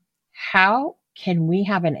 how can we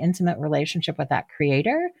have an intimate relationship with that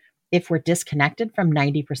creator if we're disconnected from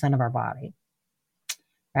 90% of our body,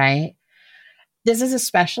 right? This is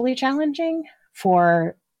especially challenging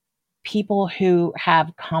for people who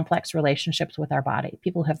have complex relationships with our body,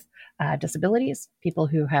 people who have disabilities, people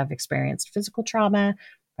who have experienced physical trauma,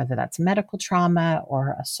 whether that's medical trauma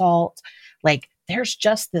or assault. Like there's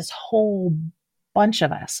just this whole bunch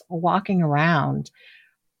of us walking around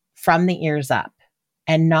from the ears up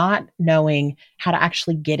and not knowing how to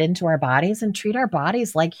actually get into our bodies and treat our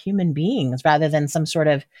bodies like human beings rather than some sort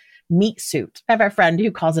of meat suit. I have a friend who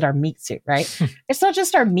calls it our meat suit, right? It's not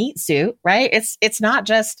just our meat suit, right? It's not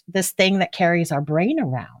just this thing that carries our brain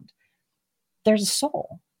around. There's a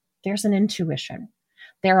soul. There's an intuition.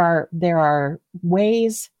 There are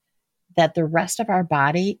ways that the rest of our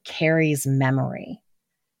body carries memory.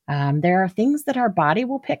 There are things that our body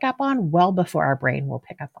will pick up on well before our brain will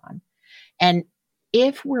pick up on. And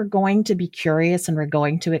if we're going to be curious and we're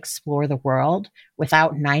going to explore the world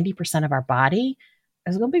without 90% of our body,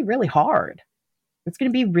 it's going to be really hard. It's going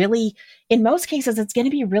to be really, in most cases, it's going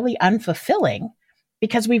to be really unfulfilling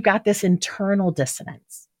because we've got this internal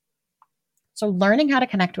dissonance. So learning how to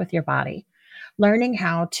connect with your body, learning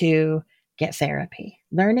how to get therapy,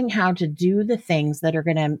 learning how to do the things that are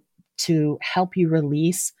going to help you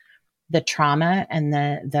release the trauma and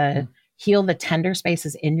the heal the tender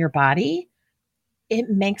spaces in your body, it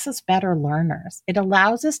makes us better learners. It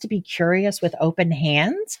allows us to be curious with open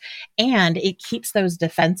hands, and it keeps those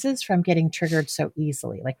defenses from getting triggered so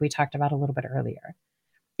easily, like we talked about a little bit earlier.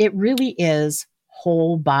 It really is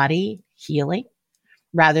whole body healing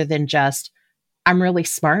rather than just, I'm really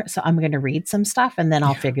smart, so I'm going to read some stuff and then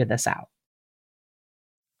I'll figure this out.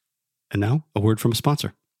 And now, a word from a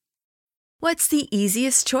sponsor. What's the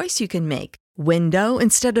easiest choice you can make? Window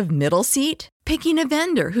instead of middle seat? Picking a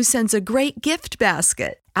vendor who sends a great gift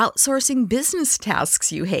basket? Outsourcing business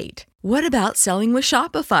tasks you hate? What about selling with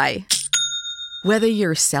Shopify? Whether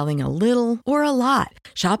you're selling a little or a lot,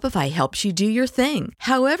 Shopify helps you do your thing,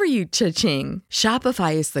 however you cha-ching.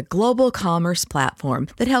 Shopify is the global commerce platform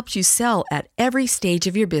that helps you sell at every stage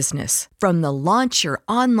of your business. From the launch your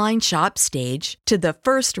online shop stage to the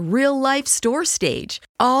first real-life store stage,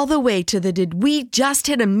 all the way to the did we just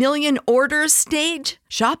hit 1 million orders stage.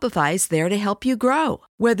 Shopify's there to help you grow.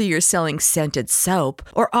 Whether you're selling scented soap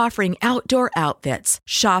or offering outdoor outfits,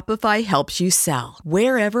 Shopify helps you sell.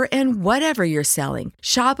 Wherever and whatever you're selling,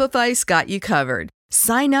 Shopify's got you covered.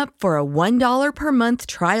 Sign up for a $1 per month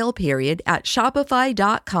trial period at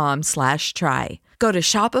shopify.com/try. Go to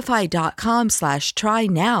shopify.com/try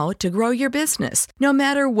now to grow your business, no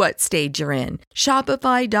matter what stage you're in.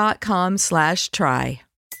 Shopify.com/try.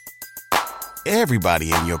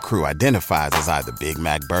 Everybody in your crew identifies as either Big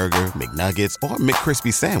Mac Burger, McNuggets, or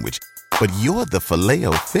McCrispy Sandwich. But you're the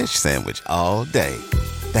Filet-O-Fish Sandwich all day.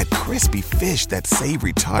 That crispy fish, that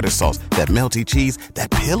savory tartar sauce, that melty cheese,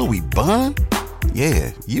 that pillowy bun.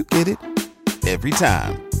 Yeah, you get it. every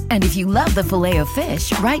time. And if you love the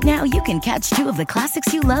Filet-O-Fish, right now you can catch 2 of the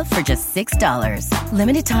classics you love for just $6.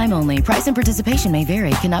 Limited time only. Price and participation may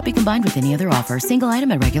vary. Cannot be combined with any other offer. Single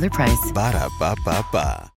item at regular price.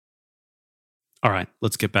 Ba-da-ba-ba-ba. All right,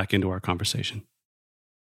 let's get back into our conversation.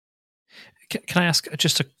 Can I ask,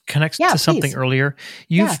 just to connect to something earlier?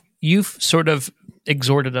 You've sort of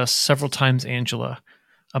exhorted us several times, Angela,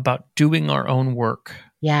 about doing our own work.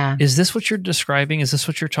 Yeah. Is this what you're describing? Is this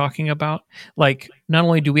what you're talking about? Like, not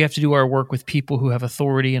only do we have to do our work with people who have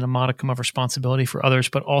authority and a modicum of responsibility for others,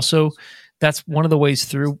 but also that's one of the ways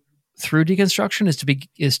through deconstruction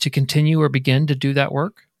is to continue or begin to do that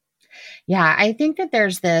work? Yeah, I think that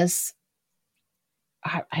there's this,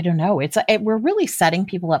 I don't know. We're really setting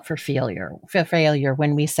people up for failure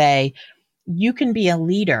when we say you can be a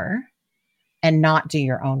leader and not do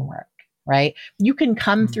your own work, right? You can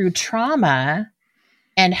come through trauma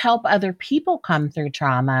and help other people come through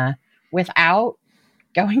trauma without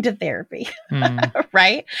going to therapy,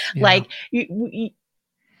 right? Yeah. Like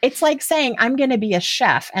it's like saying, I'm going to be a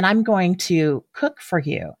chef and I'm going to cook for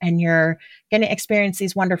you and you're going to experience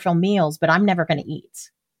these wonderful meals, but I'm never going to eat.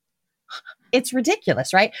 It's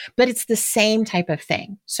ridiculous, right? But it's the same type of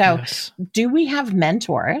thing. So do we have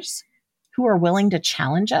mentors who are willing to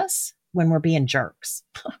challenge us when we're being jerks?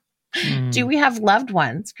 Do we have loved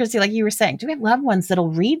ones? Christy, like you were saying, do we have loved ones that'll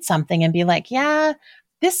read something and be like, yeah,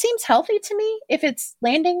 this seems healthy to me. If it's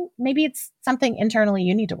landing, maybe it's something internally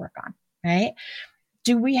you need to work on, right?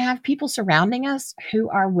 Do we have people surrounding us who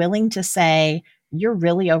are willing to say, you're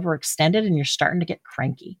really overextended and you're starting to get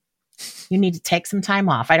cranky. You need to take some time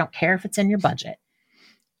off. I don't care if it's in your budget.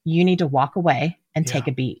 You need to walk away and take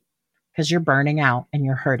a beat because you're burning out and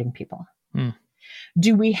you're hurting people.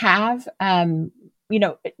 Do we have,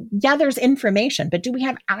 there's information, but do we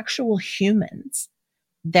have actual humans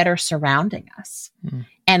that are surrounding us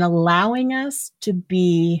and allowing us to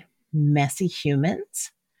be messy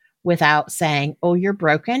humans without saying, oh, you're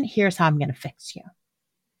broken. Here's how I'm going to fix you.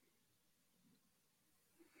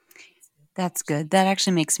 That's good. That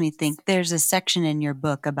actually makes me think there's a section in your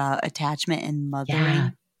book about attachment and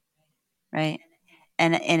mothering, right?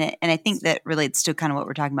 And I think that relates to kind of what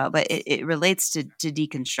we're talking about, but it relates to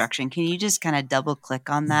deconstruction. Can you just kind of double click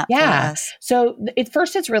on that for us? So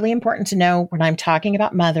first, it's really important to know when I'm talking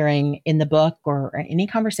about mothering in the book or any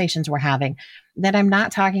conversations we're having, that I'm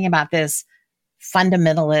not talking about this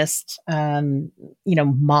fundamentalist,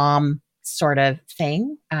 mom sort of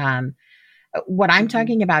thing. What I'm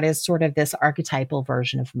talking about is sort of this archetypal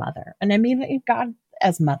version of mother. And I mean, God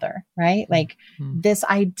as mother, right? Like this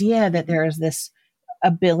idea that there is this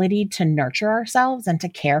ability to nurture ourselves and to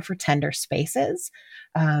care for tender spaces,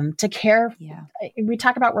 to care. We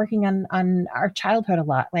talk about working on our childhood a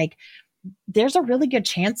lot. Like there's a really good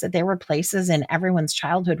chance that there were places in everyone's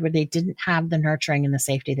childhood where they didn't have the nurturing and the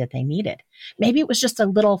safety that they needed. Maybe it was just a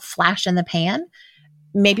little flash in the pan.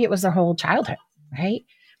 Maybe it was their whole childhood, right?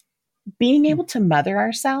 Being able to mother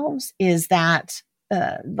ourselves is that,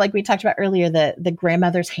 like we talked about earlier, the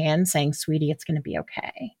grandmother's hand saying, sweetie, it's going to be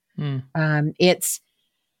okay. It's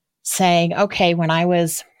saying, okay, when I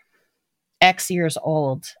was X years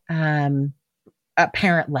old, a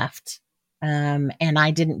parent left, and I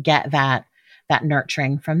didn't get that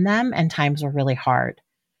nurturing from them, and times were really hard.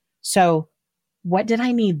 So what did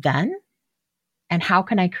I need then? And how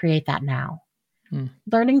can I create that now?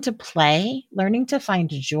 Learning to play, learning to find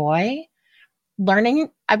joy, how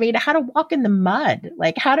to walk in the mud,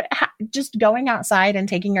 like just going outside and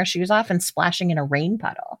taking our shoes off and splashing in a rain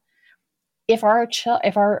puddle. If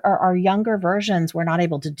our younger versions were not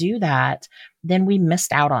able to do that, then we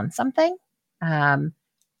missed out on something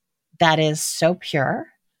that is so pure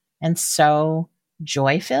and so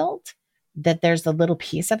joy-filled that there's the little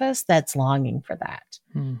piece of us that's longing for that.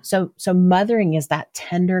 So mothering is that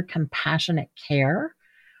tender, compassionate care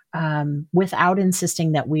without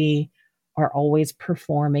insisting that we are always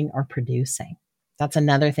performing or producing. That's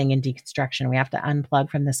another thing in deconstruction. We have to unplug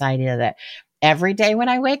from this idea that every day when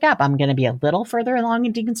I wake up, I'm going to be a little further along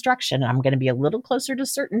in deconstruction. And I'm going to be a little closer to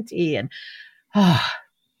certainty. And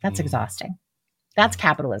that's exhausting. That's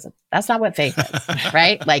capitalism. That's not what faith is,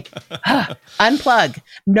 right? Like, unplug.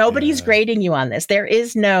 Nobody's grading you on this. There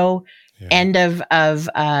is no end of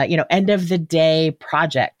the day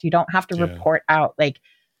project. You don't have to report out. Like,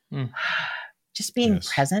 just being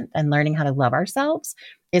present and learning how to love ourselves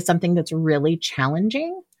is something that's really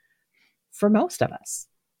challenging for most of us,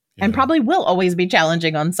 and probably will always be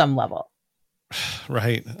challenging on some level.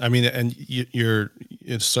 Right. I mean, and your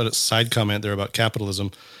sort of side comment there about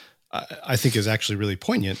capitalism, I think is actually really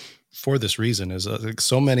poignant for this reason. Is like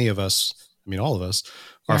so many of us I mean, all of us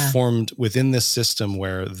are formed within this system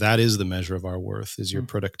where that is the measure of our worth, is your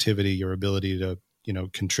productivity, your ability to,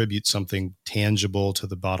 contribute something tangible to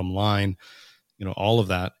the bottom line. All of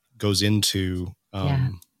that goes into,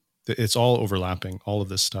 it's all overlapping, all of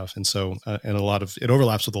this stuff. And so, and it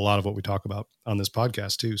overlaps with a lot of what we talk about on this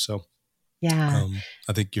podcast too. So I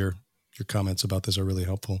think your comments about this are really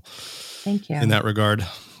helpful. Thank you. In that regard.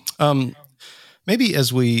 Maybe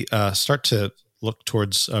as we start to look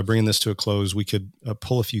towards bringing this to a close, we could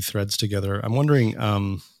pull a few threads together. I'm wondering,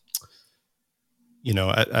 I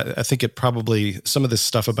think it probably, some of this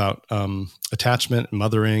stuff about attachment and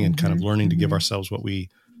mothering and kind of learning to give ourselves what we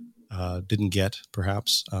didn't get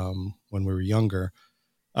perhaps when we were younger.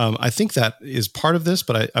 I think that is part of this,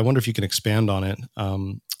 but I wonder if you can expand on it,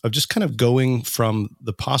 of just kind of going from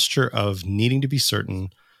the posture of needing to be certain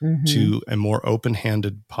to a more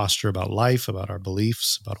open-handed posture about life, about our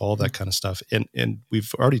beliefs, about all that kind of stuff. And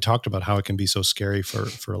we've already talked about how it can be so scary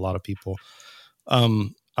for a lot of people.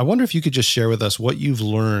 I wonder if you could just share with us what you've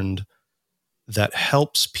learned that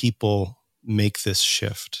helps people make this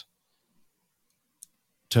shift,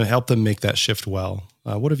 to help them make that shift well.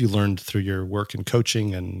 What have you learned through your work in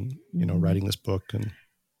coaching and, writing this book? And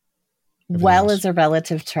well is a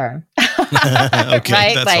relative term. Okay,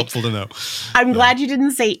 right? That's helpful to know. I'm glad you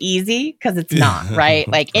didn't say easy, because it's not, right?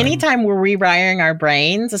 Like anytime we're rewiring our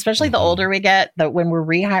brains, especially the older we get, that when we're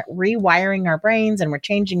rewiring our brains and we're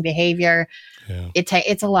changing behavior,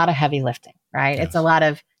 it's a lot of heavy lifting, right? Yes. It's a lot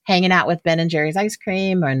of hanging out with Ben and Jerry's ice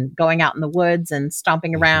cream and going out in the woods and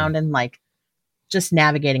stomping around and like just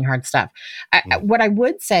navigating hard stuff. What I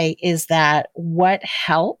would say is that what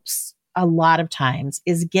helps a lot of times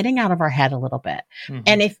is getting out of our head a little bit.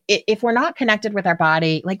 And if we're not connected with our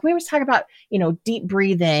body, like we always talk about, deep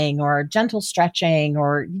breathing or gentle stretching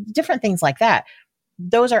or different things like that,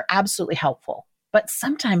 those are absolutely helpful. But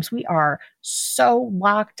sometimes we are so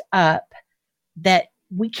locked up that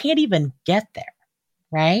we can't even get there.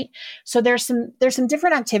 Right. So there's some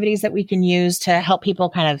different activities that we can use to help people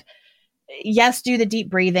kind of, yes, do the deep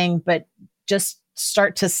breathing, but just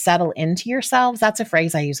start to settle into yourselves. That's a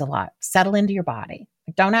phrase I use a lot. Settle into your body.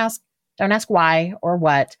 Like, don't ask why or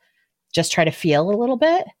what. Just try to feel a little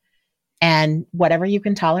bit, and whatever you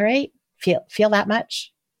can tolerate, feel that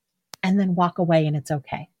much, and then walk away, and it's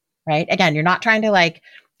okay. Right? Again, you're not trying to like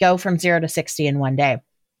go from 0 to 60 in one day.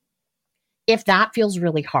 If that feels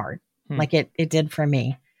really hard, like it did for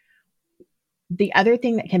me, the other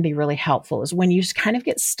thing that can be really helpful is when you just kind of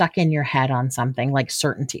get stuck in your head on something like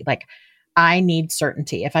certainty. Like, I need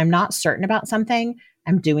certainty. If I'm not certain about something,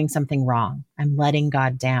 I'm doing something wrong. I'm letting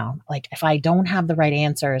God down. Like, if I don't have the right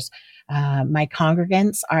answers, my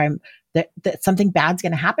congregants are that something bad's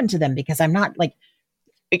going to happen to them because I'm not like,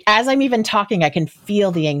 as I'm even talking, I can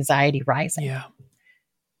feel the anxiety rising. Yeah.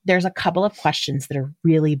 There's a couple of questions that are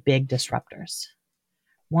really big disruptors.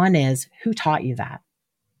 One is, who taught you that?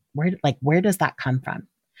 Where does that come from?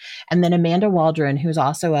 And then Amanda Waldron, who's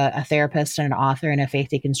also a therapist and an author and a faith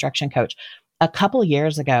deconstruction coach, a couple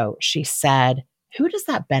years ago, she said, who does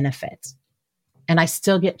that benefit? And I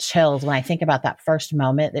still get chills when I think about that first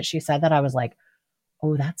moment that she said that. I was like,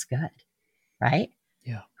 oh, that's good. Right?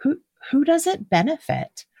 Yeah. Who does it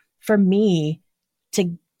benefit for me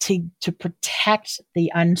to protect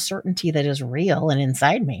the uncertainty that is real and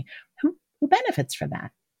inside me? Who benefits from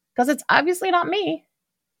that? Because it's obviously not me.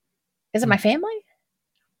 Is it my family?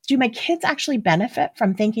 Do my kids actually benefit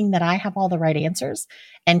from thinking that I have all the right answers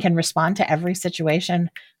and can respond to every situation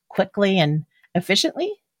quickly and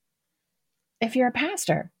efficiently? If you're a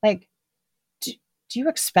pastor, like, do you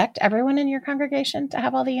expect everyone in your congregation to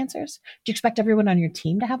have all the answers? Do you expect everyone on your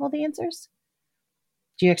team to have all the answers?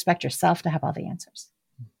 Do you expect yourself to have all the answers?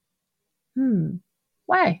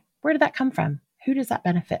 Why? Where did that come from? Who does that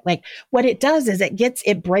benefit? Like, what it does is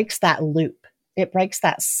it breaks that loop. It breaks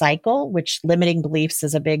that cycle, which limiting beliefs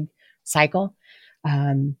is a big cycle.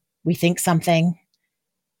 We think something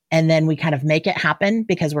and then we kind of make it happen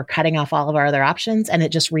because we're cutting off all of our other options, and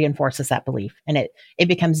it just reinforces that belief, and it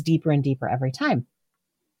becomes deeper and deeper every time.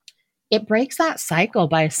 It breaks that cycle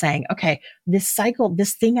by saying, okay, this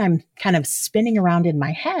thing I'm kind of spinning around in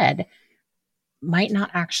my head might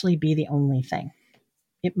not actually be the only thing.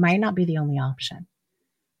 It might not be the only option.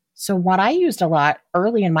 So what I used a lot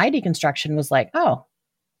early in my deconstruction was like, oh,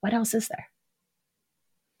 what else is there?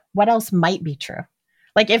 What else might be true?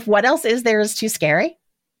 Like, if what else is there is too scary,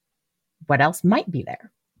 what else might be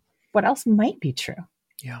there? What else might be true?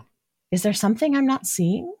 Yeah. Is there something I'm not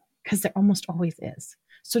seeing? Because there almost always is.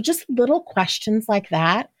 So just little questions like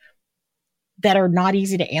that are not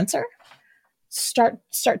easy to answer, start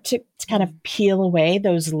to kind of peel away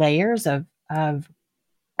those layers of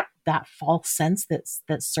that false sense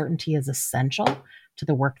that certainty is essential to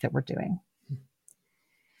the work that we're doing.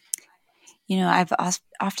 I've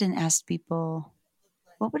often asked people,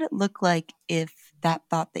 what would it look like if that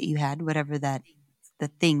thought that you had, whatever the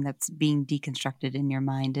thing that's being deconstructed in your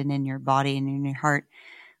mind and in your body and in your heart,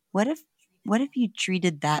 what if you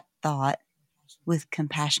treated that thought with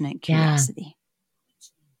compassionate curiosity?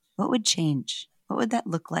 What would change? What would that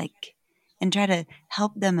look like? And try to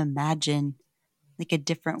help them imagine like a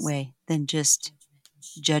different way than just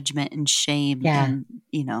judgment and shame and,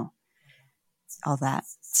 all that.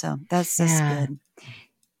 So that's good.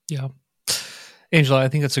 Yeah. Angela, I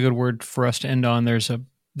think that's a good word for us to end on. There's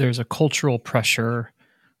a cultural pressure,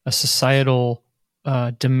 a societal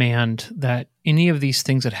demand that any of these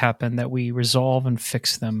things that happen, that we resolve and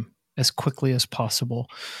fix them as quickly as possible.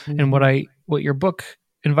 Mm-hmm. And what your book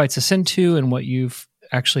invites us into, and what you've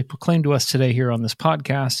actually proclaimed to us today here on this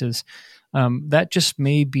podcast, is that just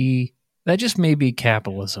may be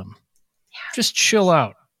capitalism. Yeah. Just chill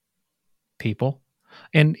out, people,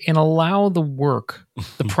 and allow the work,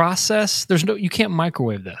 the process. You can't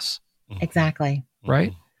microwave this. Exactly.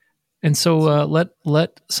 Right. And so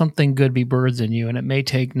let something good be birthed in you, and it may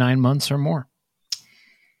take 9 months or more.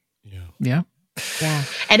 Yeah.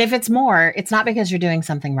 And if it's more, it's not because you're doing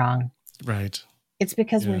something wrong. Right. It's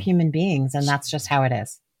because we're human beings, and that's just how it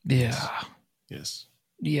is. Yeah. Yes.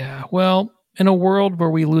 Yeah. Well, in a world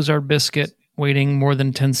where we lose our biscuit waiting more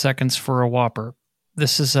than 10 seconds for a Whopper,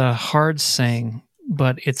 this is a hard saying,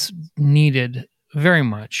 but it's needed very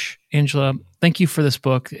much. Angela, thank you for this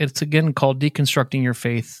book. It's again called Deconstructing Your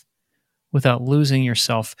Faith Without Losing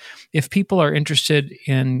Yourself. If people are interested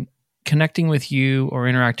in connecting with you or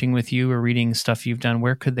interacting with you or reading stuff you've done,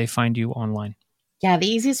 where could they find you online? Yeah, the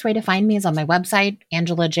easiest way to find me is on my website,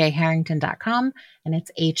 angelajherrington.com, and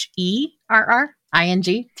it's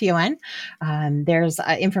HERRINGTON. There's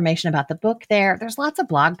information about the book there. There's lots of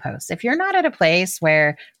blog posts. If you're not at a place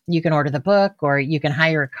where you can order the book or you can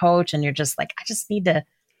hire a coach and you're just like, I just need to,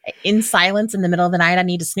 in silence in the middle of the night, I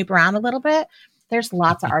need to snoop around a little bit, there's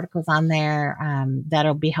lots of articles on there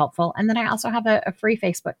that'll be helpful. And then I also have a free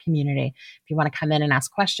Facebook community. If you want to come in and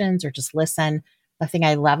ask questions or just listen. The thing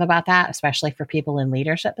I love about that, especially for people in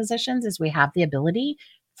leadership positions, is we have the ability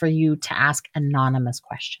for you to ask anonymous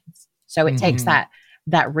questions. So it takes that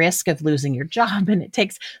risk of losing your job, and it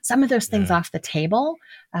takes some of those things off the table.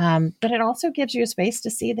 But it also gives you a space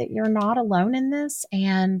to see that you're not alone in this,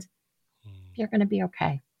 and you're going to be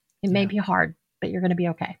okay. It may be hard, but you're going to be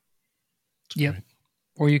okay. Yep.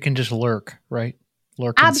 Or you can just lurk, right?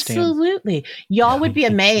 Lurk. Absolutely. Y'all would be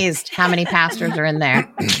amazed how many pastors are in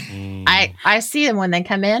there. I see them when they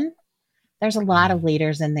come in. There's a lot of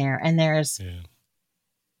leaders in there, and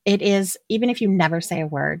it is, even if you never say a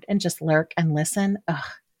word and just lurk and listen,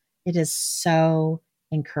 it is so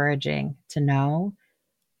encouraging to know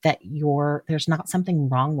that there's not something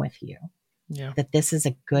wrong with you. Yeah. That this is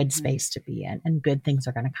a good space to be in, and good things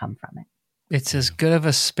are going to come from it. It's as good of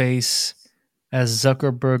a space as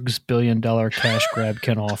Zuckerberg's $1 billion cash grab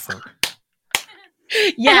can offer.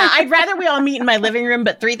 Yeah, I'd rather we all meet in my living room,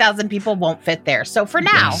 but 3,000 people won't fit there. So for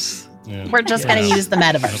now, we're just going to use the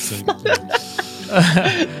metaverse.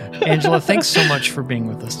 Angela, thanks so much for being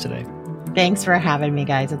with us today. Thanks for having me,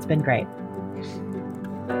 guys. It's been great.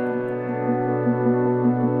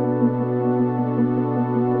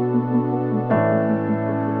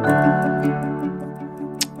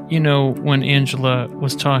 When Angela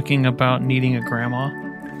was talking about needing a grandma,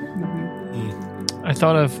 I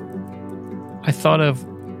thought of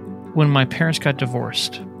when my parents got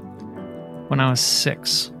divorced when I was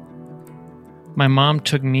 6. My mom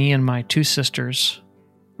took me and my 2 sisters,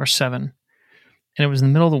 or 7, and it was in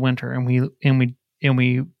the middle of the winter, and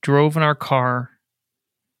we drove in our car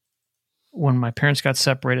when my parents got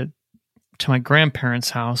separated to my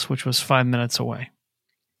grandparents' house, which was 5 minutes away.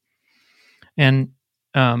 And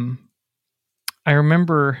I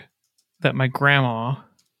remember that my grandma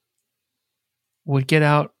would get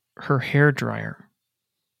out her hair dryer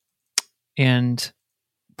and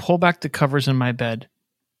pull back the covers in my bed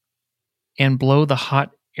and blow the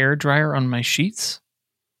hot air dryer on my sheets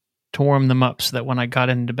to warm them up so that when I got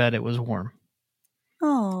into bed, it was warm.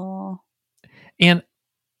 Oh. And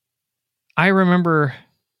I remember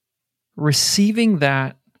receiving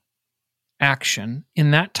that action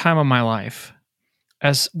in that time of my life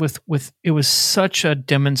as with it was such a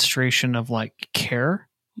demonstration of like care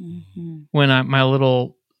when my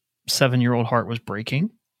little 7-year-old heart was breaking.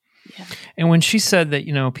 Yeah. And when she said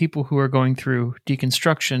that, people who are going through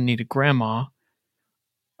deconstruction need a grandma,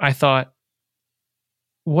 I thought,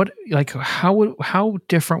 how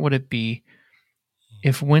different would it be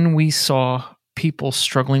if when we saw people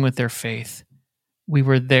struggling with their faith, we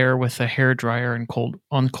were there with a hairdryer and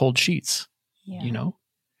cold sheets,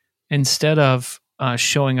 instead of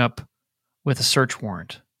showing up with a search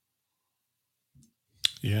warrant.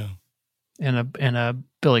 Yeah. And a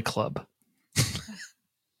billy club.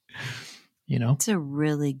 It's a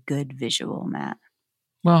really good visual, Matt.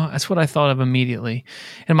 Well, that's what I thought of immediately.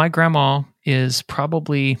 And my grandma is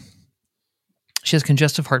she has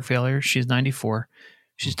congestive heart failure. She's 94.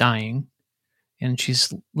 She's dying. And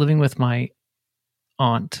she's living with my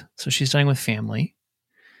aunt. So she's dying with family.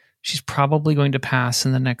 She's probably going to pass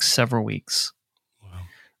in the next several weeks.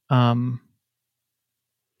 Wow.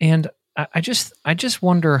 And I just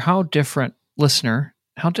wonder how different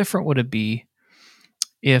would it be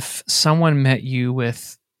if someone met you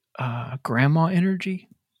with grandma energy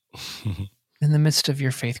in the midst of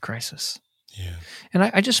your faith crisis? Yeah. And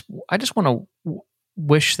I just want to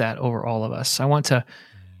wish that over all of us. I want to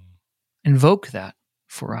invoke that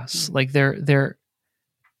for us. Like that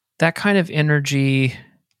kind of energy,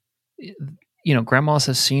 grandmas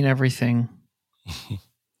have seen everything.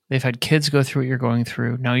 They've had kids go through what you're going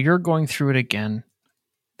through. Now you're going through it again.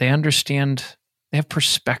 They understand, they have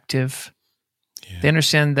perspective. Yeah. They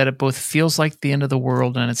understand that it both feels like the end of the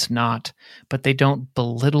world and it's not, but they don't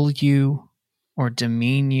belittle you or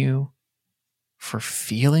demean you for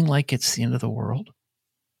feeling like it's the end of the world.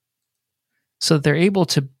 So they're able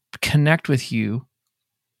to connect with you,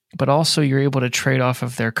 but also you're able to trade off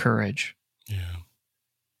of their courage. Yeah.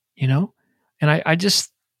 And I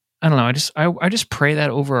just pray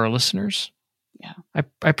that over our listeners. Yeah.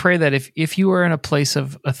 I pray that if you are in a place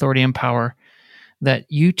of authority and power, that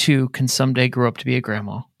you too can someday grow up to be a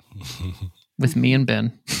grandma with me and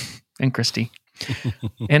Ben and Christy.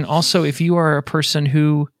 And also, if you are a person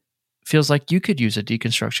who feels like you could use a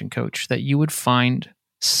deconstruction coach, that you would find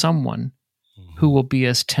someone who will be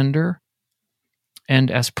as tender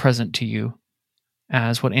and as present to you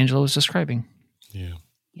as what Angela was describing. Yeah.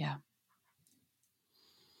 Yeah.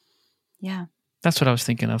 Yeah. That's what I was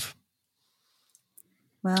thinking of.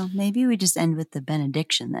 Well, maybe we just end with the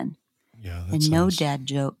benediction then. Yeah. And no dad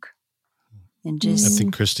joke. And just. I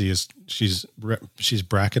think Christy she's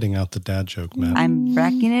bracketing out the dad joke, Matt. I'm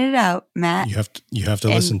bracketing it out, Matt. You have to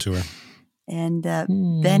listen to her. And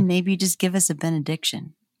Ben, maybe just give us a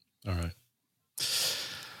benediction. All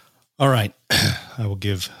right. I will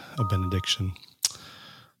give a benediction.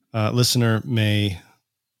 Listener, may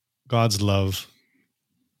God's love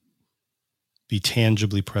be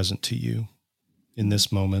tangibly present to you in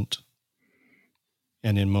this moment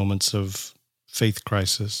and in moments of faith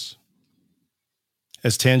crisis,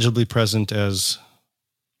 as tangibly present as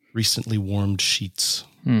recently warmed sheets.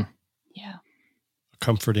 Yeah. A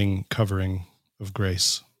comforting covering of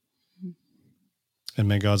grace. And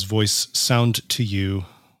may God's voice sound to you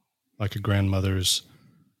like a grandmother's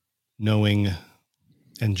knowing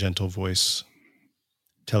and gentle voice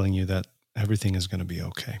telling you that everything is going to be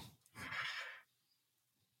okay.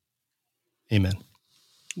 Amen.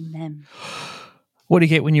 Amen. What do you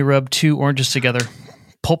get when you rub two oranges together?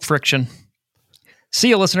 Pulp friction. See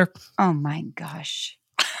you, listener. Oh my gosh.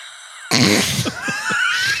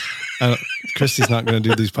 Christy's not going to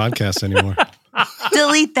do these podcasts anymore.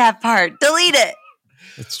 Delete that part. Delete it.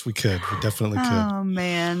 We definitely could. Oh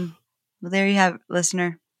man. Well, there you have it,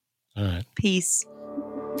 listener. All right. Peace.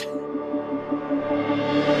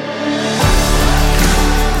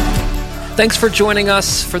 Thanks for joining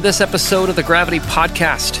us for this episode of the Gravity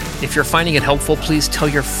Podcast. If you're finding it helpful, please tell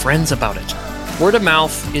your friends about it. Word of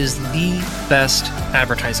mouth is the best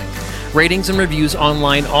advertising. Ratings and reviews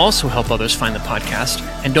online also help others find the podcast.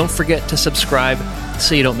 And don't forget to subscribe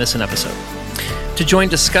so you don't miss an episode. To join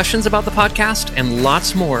discussions about the podcast and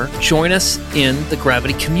lots more, join us in the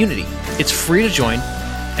Gravity community. It's free to join,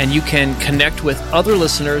 and you can connect with other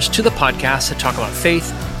listeners to the podcast to talk about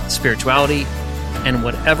faith, spirituality, and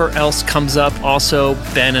whatever else comes up. Also,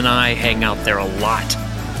 Ben and I hang out there a lot.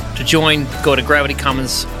 To join, go to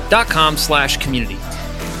gravitycommons.com/community.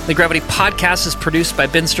 The Gravity Podcast is produced by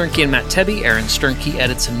Ben Sternke and Matt Tebbe. Aaron Sternke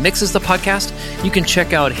edits and mixes the podcast. You can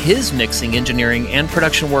check out his mixing, engineering, and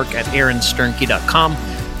production work at aaronsternke.com.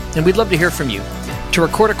 And we'd love to hear from you. To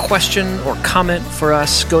record a question or comment for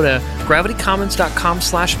us, go to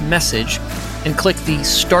gravitycommons.com/message and click the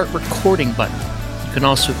Start Recording button. You can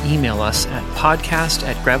also email us at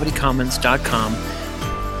podcast@gravitycommons.com.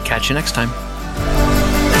 Catch you next time.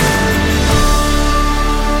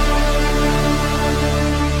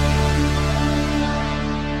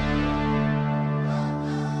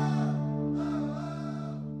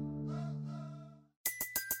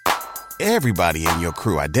 Everybody in your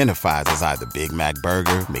crew identifies as either Big Mac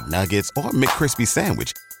Burger, McNuggets, or McCrispy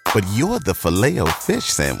Sandwich. But you're the Filet-O-Fish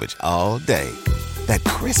Sandwich all day. That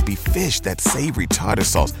crispy fish, that savory tartar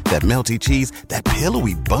sauce, that melty cheese, that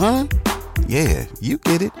pillowy bun. Yeah, you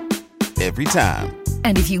get it. Every time.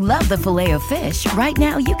 And if you love the Filet-O-Fish, right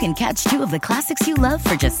now you can catch 2 of the classics you love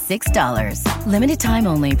for just $6. Limited time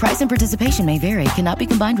only. Price and participation may vary. Cannot be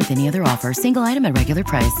combined with any other offer. Single item at regular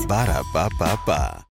price. Ba-da-ba-ba-ba.